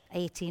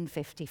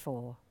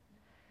 1854.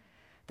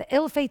 The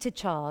ill-fated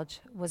charge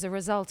was a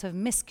result of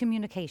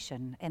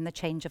miscommunication in the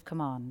change of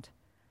command,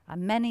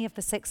 and many of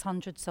the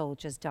 600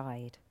 soldiers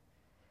died.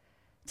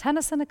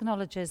 Tennyson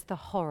acknowledges the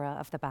horror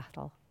of the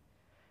battle,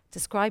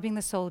 describing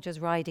the soldiers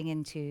riding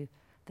into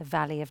the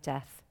Valley of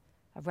Death,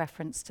 a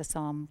reference to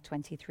Psalm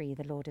 23,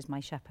 "The Lord is my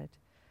shepherd."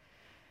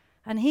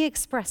 And he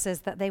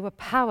expresses that they were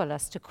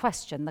powerless to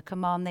question the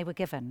command they were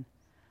given.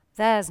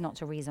 Theirs not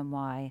to reason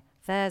why,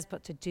 theirs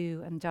but to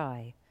do and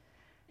die.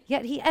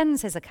 Yet he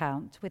ends his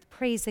account with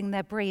praising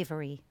their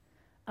bravery,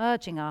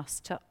 urging us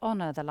to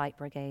honor the Light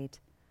Brigade,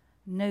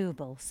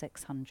 noble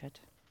 600.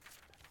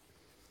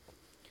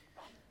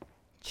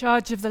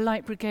 Charge of the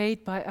Light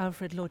Brigade by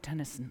Alfred Lord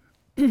Tennyson.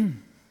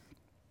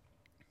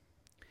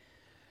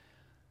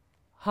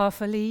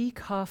 Half a league,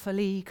 half a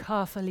league,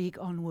 half a league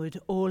onward,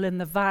 all in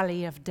the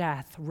valley of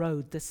death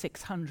rode the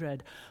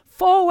 600.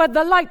 Forward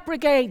the Light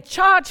Brigade,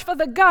 charge for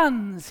the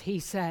guns, he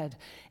said.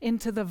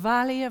 Into the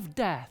valley of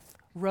death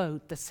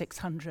rode the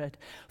 600.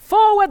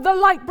 Forward the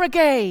Light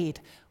Brigade!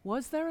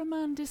 Was there a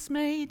man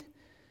dismayed?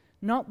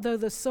 Not though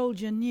the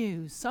soldier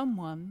knew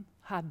someone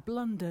had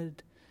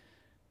blundered.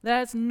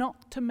 Theirs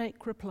not to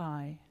make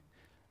reply,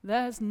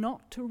 theirs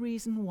not to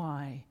reason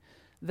why,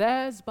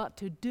 theirs but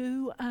to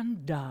do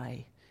and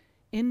die.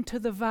 Into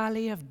the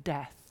valley of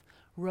death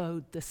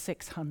rode the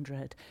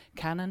 600.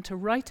 Cannon to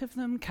right of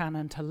them,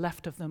 cannon to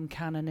left of them,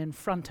 cannon in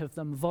front of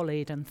them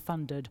volleyed and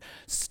thundered.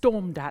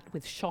 Stormed at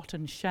with shot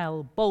and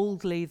shell,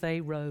 boldly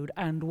they rode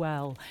and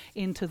well.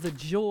 Into the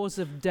jaws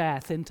of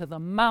death, into the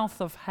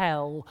mouth of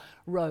hell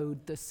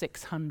rode the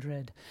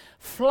 600.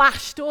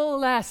 Flashed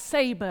all their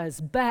sabres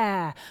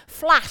bare,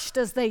 flashed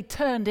as they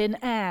turned in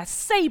air,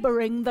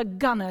 sabering the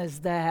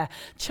gunners there,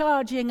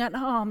 charging an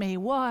army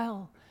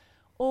while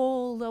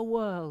all the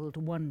world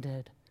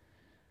wondered.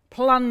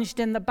 Plunged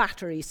in the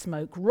battery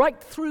smoke,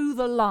 right through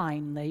the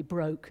line they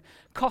broke.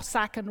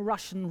 Cossack and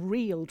Russian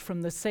reeled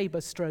from the sabre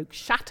stroke,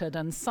 shattered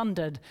and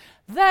sundered.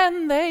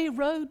 Then they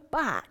rode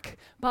back,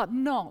 but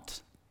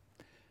not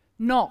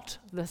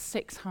the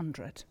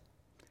 600.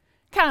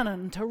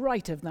 Cannon to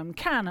right of them,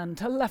 cannon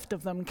to left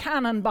of them,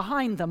 cannon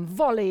behind them,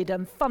 volleyed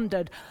and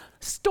thundered,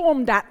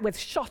 stormed at with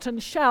shot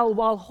and shell,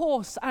 while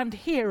horse and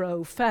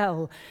hero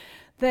fell.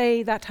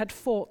 They that had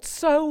fought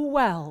so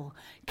well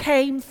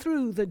came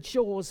through the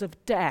jaws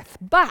of death,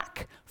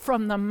 back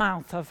from the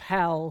mouth of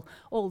hell,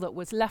 all that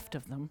was left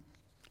of them,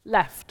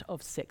 left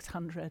of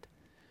 600.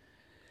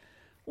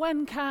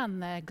 When can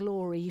their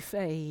glory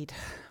fade?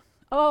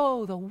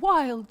 Oh, the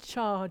wild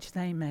charge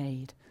they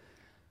made.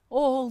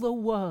 All the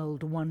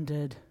world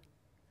wondered.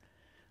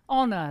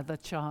 Honour the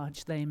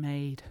charge they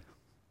made.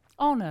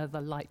 Honour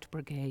the Light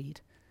Brigade.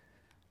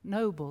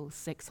 Noble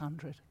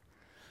 600.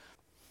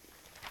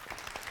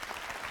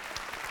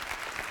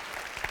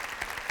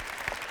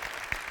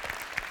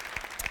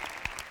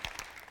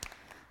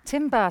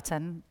 Tim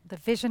Burton, the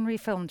visionary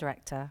film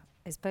director,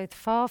 is both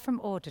far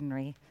from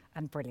ordinary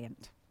and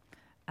brilliant.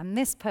 And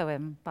this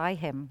poem by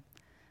him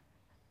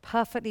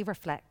perfectly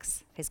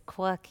reflects his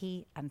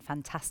quirky and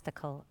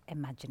fantastical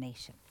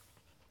imagination.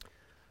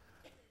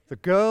 The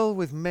Girl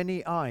with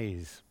Many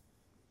Eyes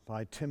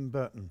by Tim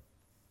Burton.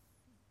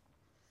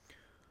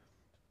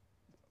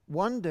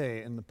 One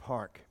day in the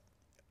park,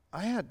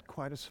 I had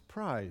quite a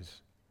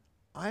surprise.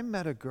 I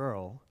met a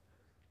girl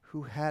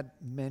who had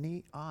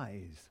many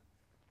eyes.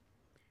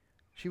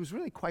 She was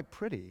really quite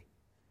pretty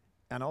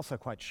and also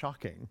quite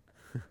shocking.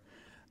 And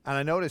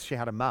I noticed she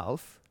had a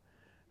mouth,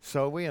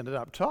 so we ended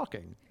up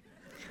talking.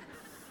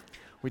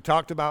 We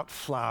talked about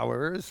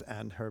flowers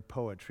and her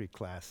poetry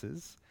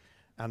classes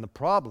and the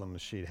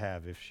problems she'd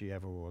have if she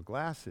ever wore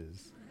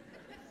glasses.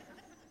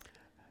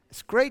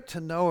 It's great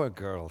to know a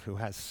girl who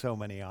has so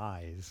many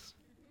eyes,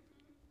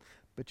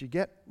 but you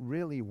get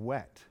really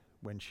wet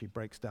when she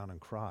breaks down and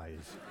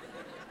cries.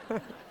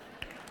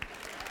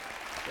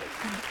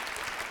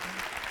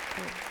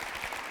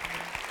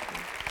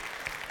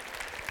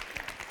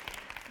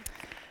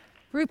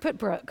 Rupert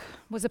Brooke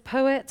was a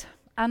poet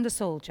and a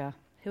soldier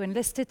who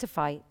enlisted to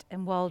fight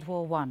in World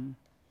War I.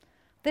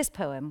 This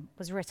poem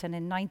was written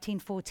in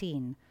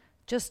 1914,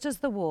 just as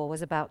the war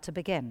was about to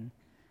begin.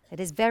 It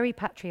is very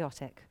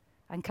patriotic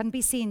and can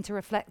be seen to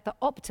reflect the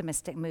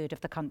optimistic mood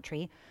of the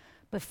country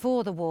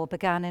before the war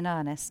began in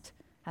earnest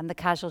and the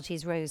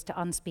casualties rose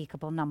to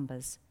unspeakable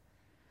numbers.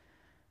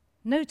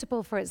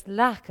 Notable for its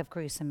lack of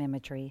gruesome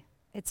imagery,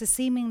 it's a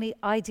seemingly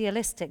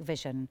idealistic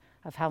vision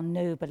of how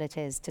noble it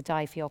is to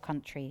die for your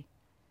country.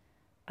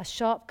 A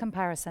sharp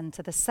comparison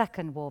to the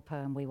second war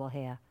poem we will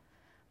hear,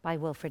 by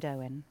Wilfred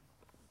Owen.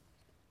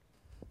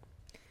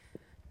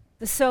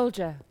 The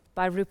Soldier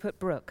by Rupert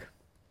Brooke.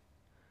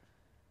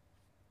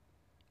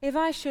 If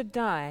I should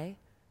die,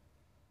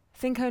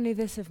 think only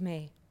this of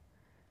me,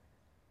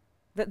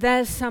 that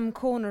there's some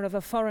corner of a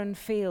foreign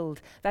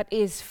field that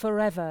is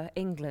forever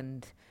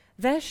England.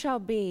 There shall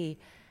be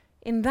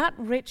in that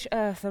rich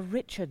earth a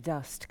richer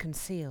dust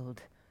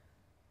concealed,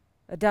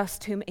 a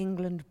dust whom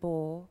England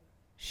bore,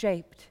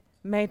 shaped,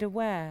 made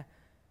aware,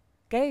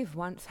 gave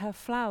once her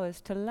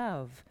flowers to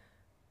love,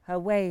 her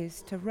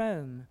ways to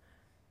roam,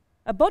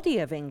 a body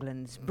of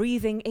England's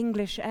breathing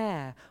English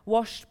air,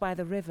 washed by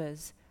the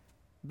rivers,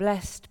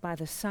 blessed by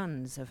the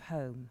suns of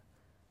home.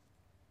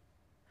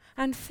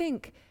 And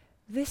think,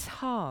 this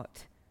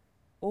heart,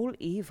 all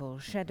evil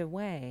shed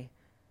away,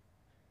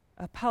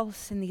 a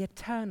pulse in the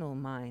eternal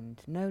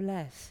mind, no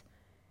less,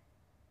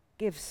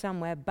 gives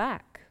somewhere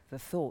back the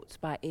thoughts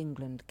by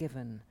England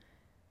given,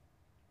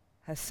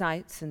 her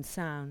sights and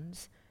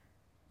sounds,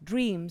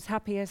 dreams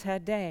happy as her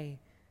day,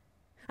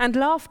 and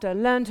laughter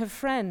learnt of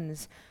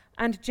friends,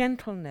 and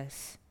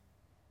gentleness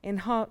in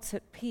hearts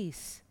at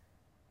peace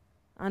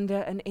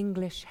under an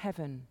English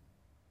heaven.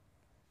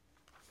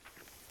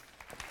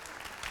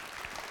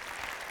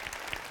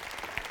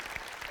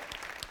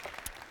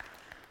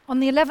 On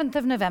the 11th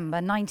of November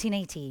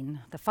 1918,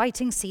 the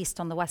fighting ceased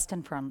on the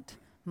Western Front,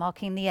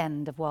 marking the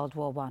end of World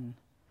War I.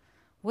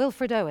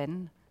 Wilfred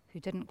Owen, who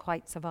didn't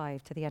quite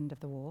survive to the end of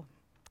the war,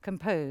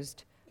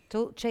 composed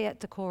Dulce et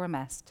decorum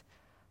est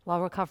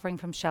while recovering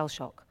from shell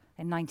shock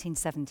in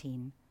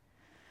 1917.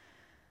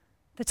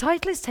 The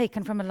title is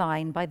taken from a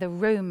line by the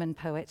Roman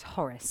poet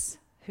Horace,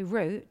 who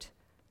wrote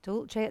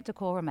Dulce et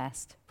decorum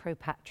est pro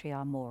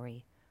patria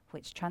mori,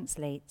 which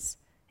translates,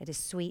 "It is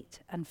sweet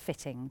and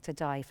fitting to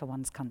die for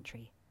one's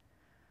country."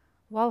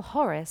 While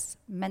Horace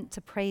meant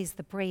to praise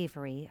the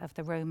bravery of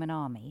the Roman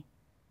army,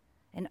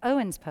 in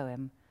Owen's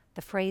poem,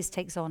 the phrase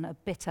takes on a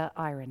bitter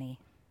irony.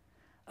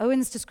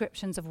 Owen's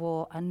descriptions of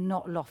war are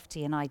not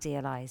lofty and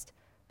idealized,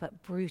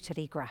 but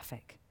brutally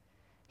graphic.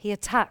 He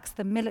attacks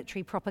the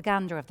military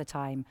propaganda of the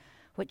time,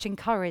 which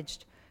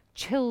encouraged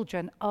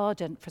children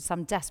ardent for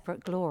some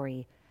desperate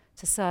glory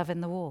to serve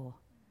in the war.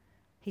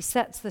 He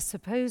sets the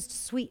supposed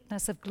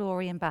sweetness of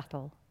glory in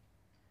battle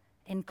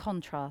in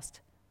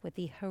contrast with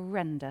the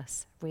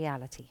horrendous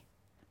reality.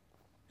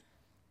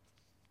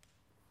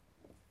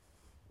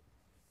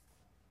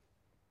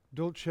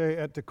 Dulce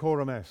et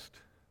Decorum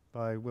Est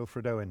by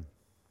Wilfred Owen.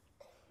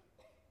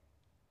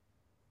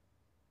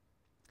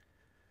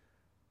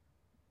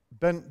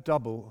 Bent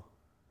double,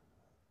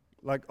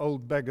 like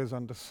old beggars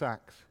under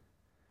sacks,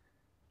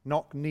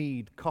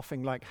 knock-kneed,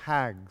 coughing like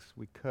hags,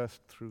 we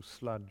cursed through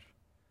sludge,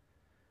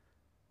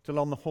 till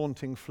on the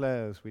haunting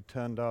flares we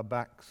turned our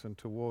backs and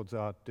towards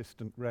our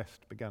distant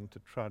rest began to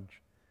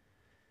trudge.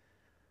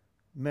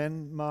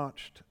 Men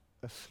marched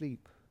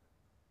asleep.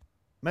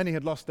 Many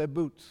had lost their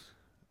boots,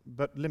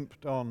 but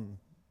limped on,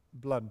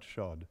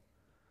 bloodshod.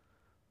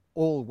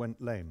 All went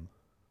lame,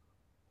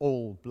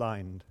 all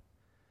blind,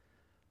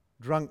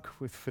 drunk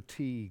with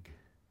fatigue,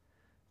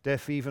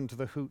 deaf even to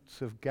the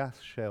hoots of gas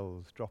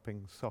shells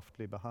dropping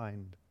softly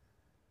behind.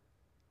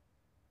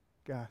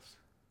 Gas.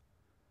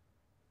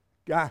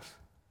 Gas.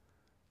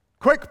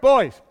 Quick,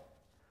 boys!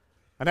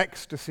 An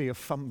ecstasy of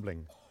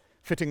fumbling,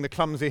 fitting the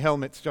clumsy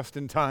helmets just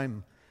in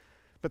time.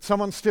 But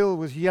someone still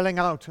was yelling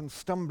out and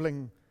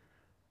stumbling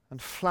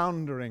and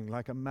floundering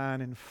like a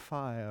man in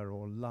fire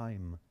or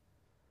lime.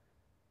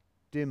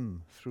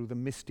 Dim through the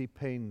misty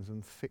panes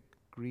and thick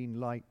green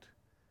light,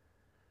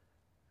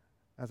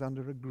 as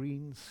under a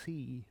green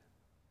sea,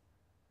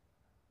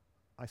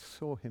 I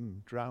saw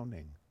him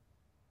drowning.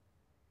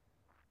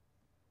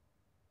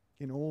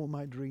 In all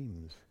my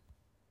dreams,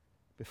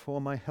 before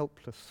my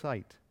helpless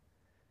sight,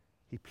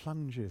 he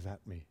plunges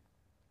at me,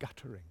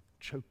 guttering,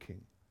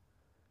 choking,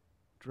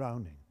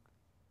 drowning.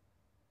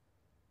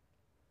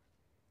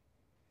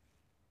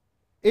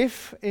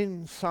 If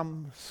in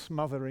some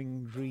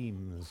smothering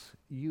dreams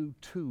you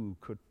too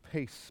could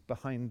pace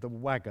behind the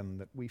wagon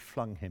that we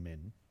flung him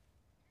in,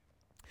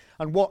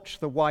 and watch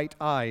the white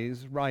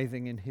eyes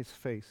writhing in his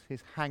face,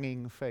 his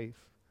hanging face,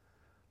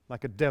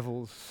 like a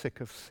devil's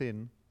sick of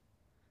sin,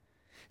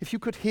 if you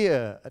could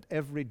hear at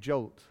every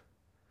jolt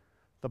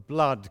the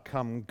blood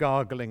come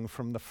gargling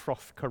from the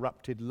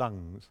froth-corrupted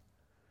lungs,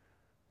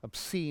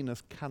 obscene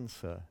as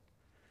cancer,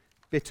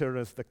 bitter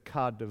as the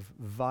cud of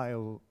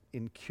vile,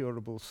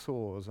 incurable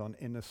sores on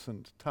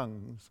innocent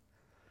tongues,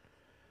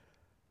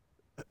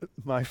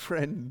 my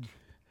friend,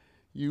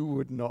 you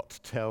would not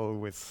tell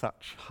with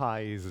such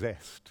high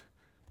zest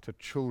to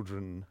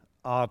children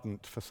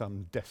ardent for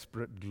some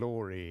desperate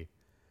glory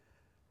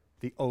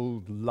the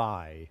old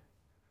lie,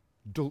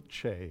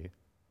 dulce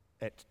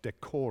et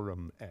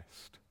decorum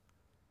est,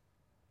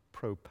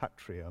 pro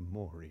patria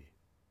mori.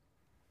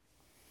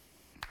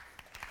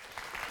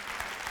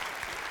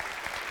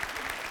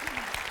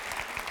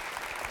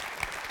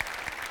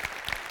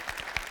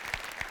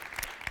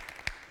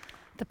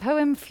 The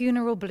poem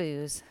Funeral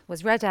Blues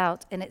was read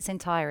out in its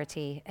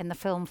entirety in the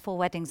film Four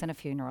Weddings and a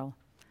Funeral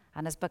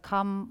and has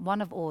become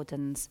one of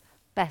Auden's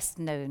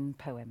best-known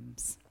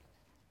poems.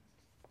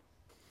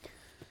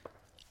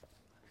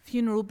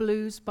 Funeral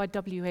Blues by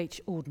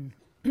W.H. Auden.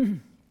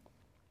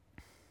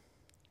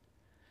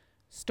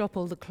 Stop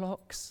all the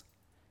clocks,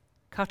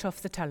 cut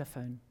off the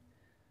telephone,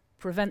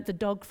 prevent the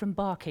dog from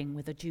barking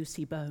with a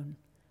juicy bone,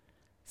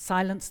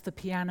 silence the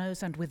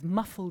pianos and with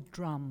muffled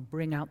drum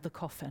bring out the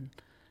coffin.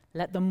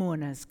 Let the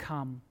mourners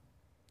come.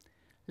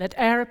 Let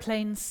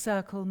aeroplanes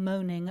circle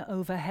moaning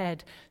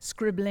overhead,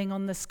 scribbling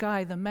on the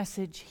sky the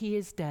message he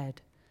is dead.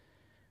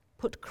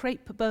 Put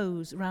crepe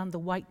bows round the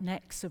white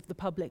necks of the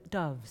public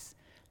doves.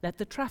 Let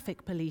the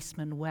traffic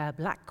policemen wear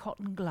black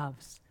cotton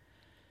gloves.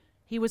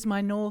 He was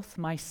my north,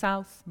 my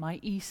south, my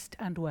east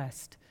and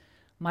west,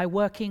 my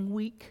working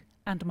week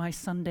and my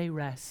Sunday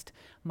rest,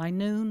 my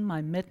noon,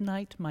 my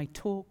midnight, my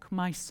talk,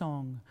 my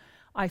song.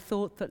 I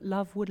thought that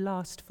love would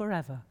last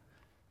forever.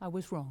 I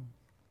was wrong.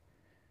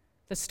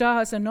 The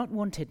stars are not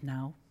wanted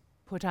now.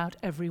 Put out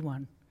every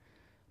one.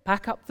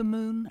 Pack up the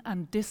moon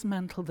and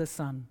dismantle the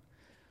sun.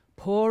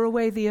 Pour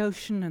away the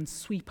ocean and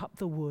sweep up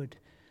the wood.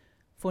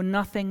 For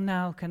nothing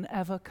now can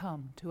ever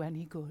come to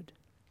any good.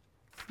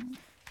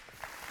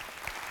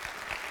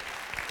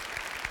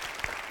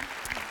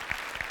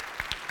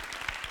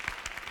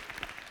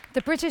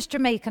 The British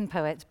Jamaican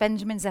poet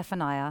Benjamin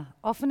Zephaniah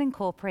often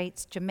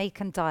incorporates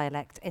Jamaican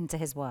dialect into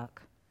his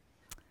work.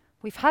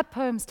 We've had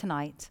poems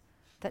tonight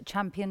that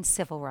champion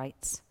civil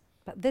rights,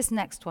 but this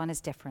next one is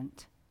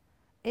different.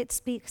 It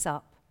speaks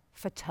up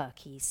for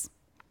turkeys.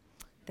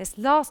 This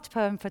last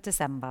poem for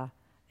December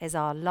is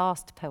our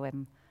last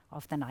poem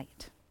of the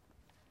night.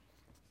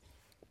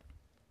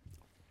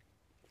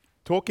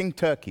 Talking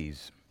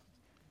Turkeys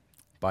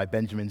by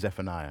Benjamin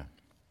Zephaniah.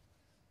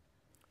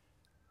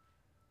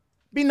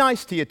 Be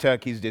nice to your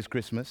turkeys this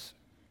Christmas,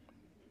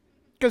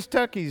 because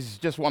turkeys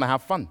just want to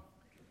have fun.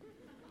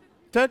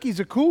 Turkeys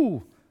are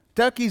cool.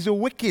 Turkeys are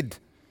wicked,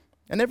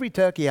 and every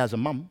turkey has a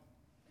mum.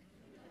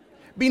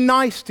 Be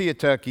nice to your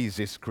turkeys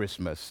this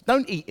Christmas.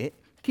 Don't eat it.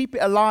 Keep it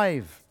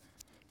alive.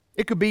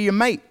 It could be your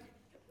mate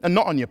and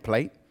not on your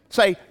plate.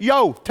 Say,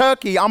 yo,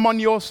 turkey, I'm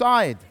on your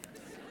side.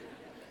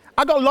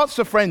 I got lots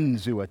of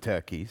friends who are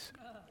turkeys,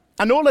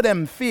 and all of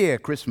them fear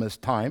Christmas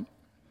time.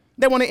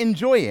 They want to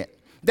enjoy it.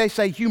 They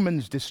say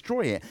humans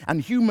destroy it,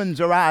 and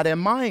humans are out of their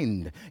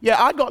mind.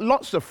 Yeah, I got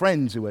lots of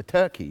friends who are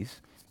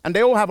turkeys, and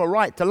they all have a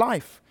right to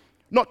life.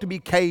 Not to be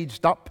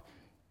caged up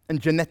and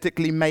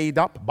genetically made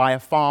up by a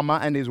farmer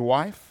and his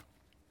wife.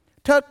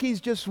 Turkeys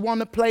just want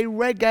to play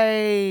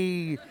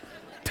reggae.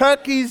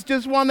 Turkeys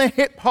just want to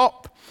hip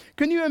hop.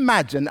 Can you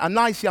imagine a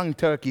nice young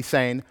turkey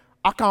saying,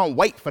 "I can't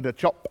wait for the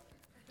chop"?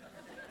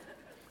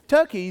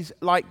 Turkeys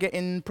like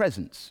getting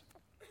presents.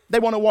 They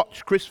want to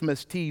watch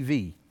Christmas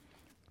TV.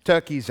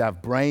 Turkeys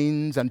have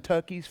brains and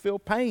turkeys feel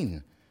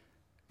pain.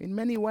 In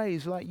many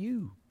ways like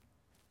you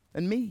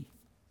and me.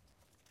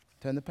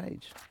 Turn the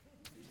page.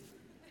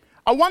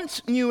 I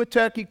once knew a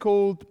turkey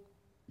called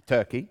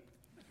Turkey.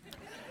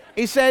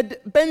 He said,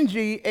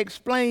 "Benji,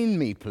 explain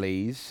me,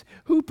 please.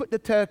 Who put the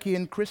turkey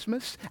in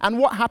Christmas and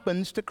what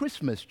happens to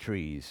Christmas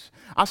trees?"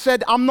 I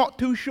said, "I'm not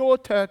too sure,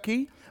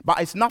 Turkey,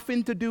 but it's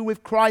nothing to do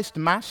with Christ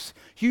Mass.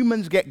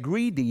 Humans get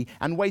greedy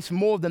and waste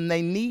more than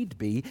they need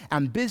be,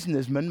 and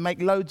businessmen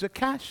make loads of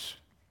cash.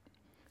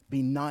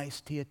 Be nice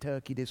to your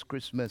turkey this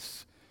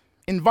Christmas.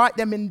 Invite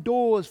them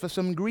indoors for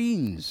some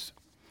greens.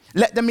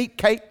 Let them eat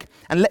cake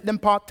and let them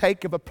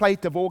partake of a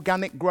plate of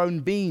organic grown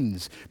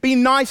beans. Be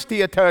nice to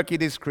your turkey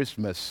this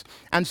Christmas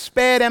and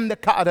spare them the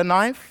cut of the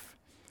knife.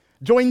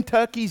 Join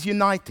Turkeys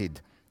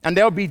United and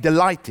they'll be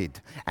delighted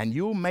and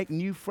you'll make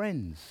new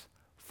friends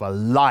for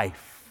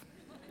life."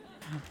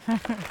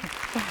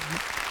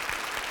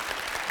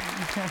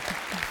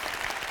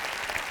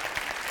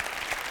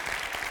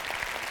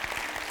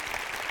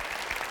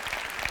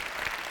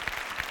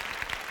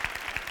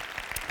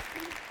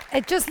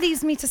 It just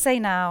leaves me to say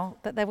now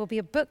that there will be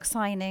a book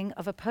signing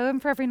of A Poem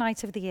for Every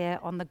Night of the Year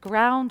on the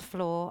ground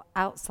floor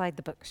outside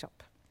the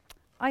bookshop.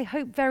 I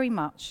hope very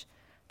much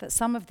that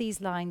some of these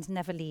lines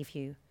never leave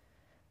you,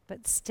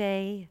 but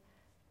stay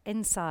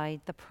inside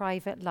the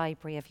private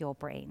library of your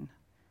brain,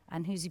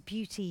 and whose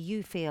beauty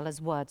you feel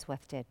as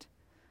Wordsworth did,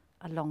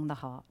 along the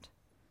heart.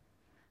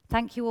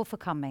 Thank you all for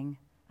coming,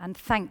 and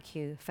thank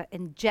you for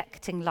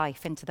injecting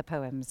life into the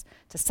poems.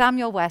 To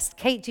Samuel West,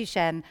 Kate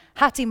Duchenne,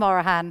 Hattie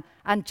Morahan,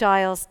 and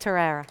Giles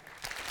Terrera.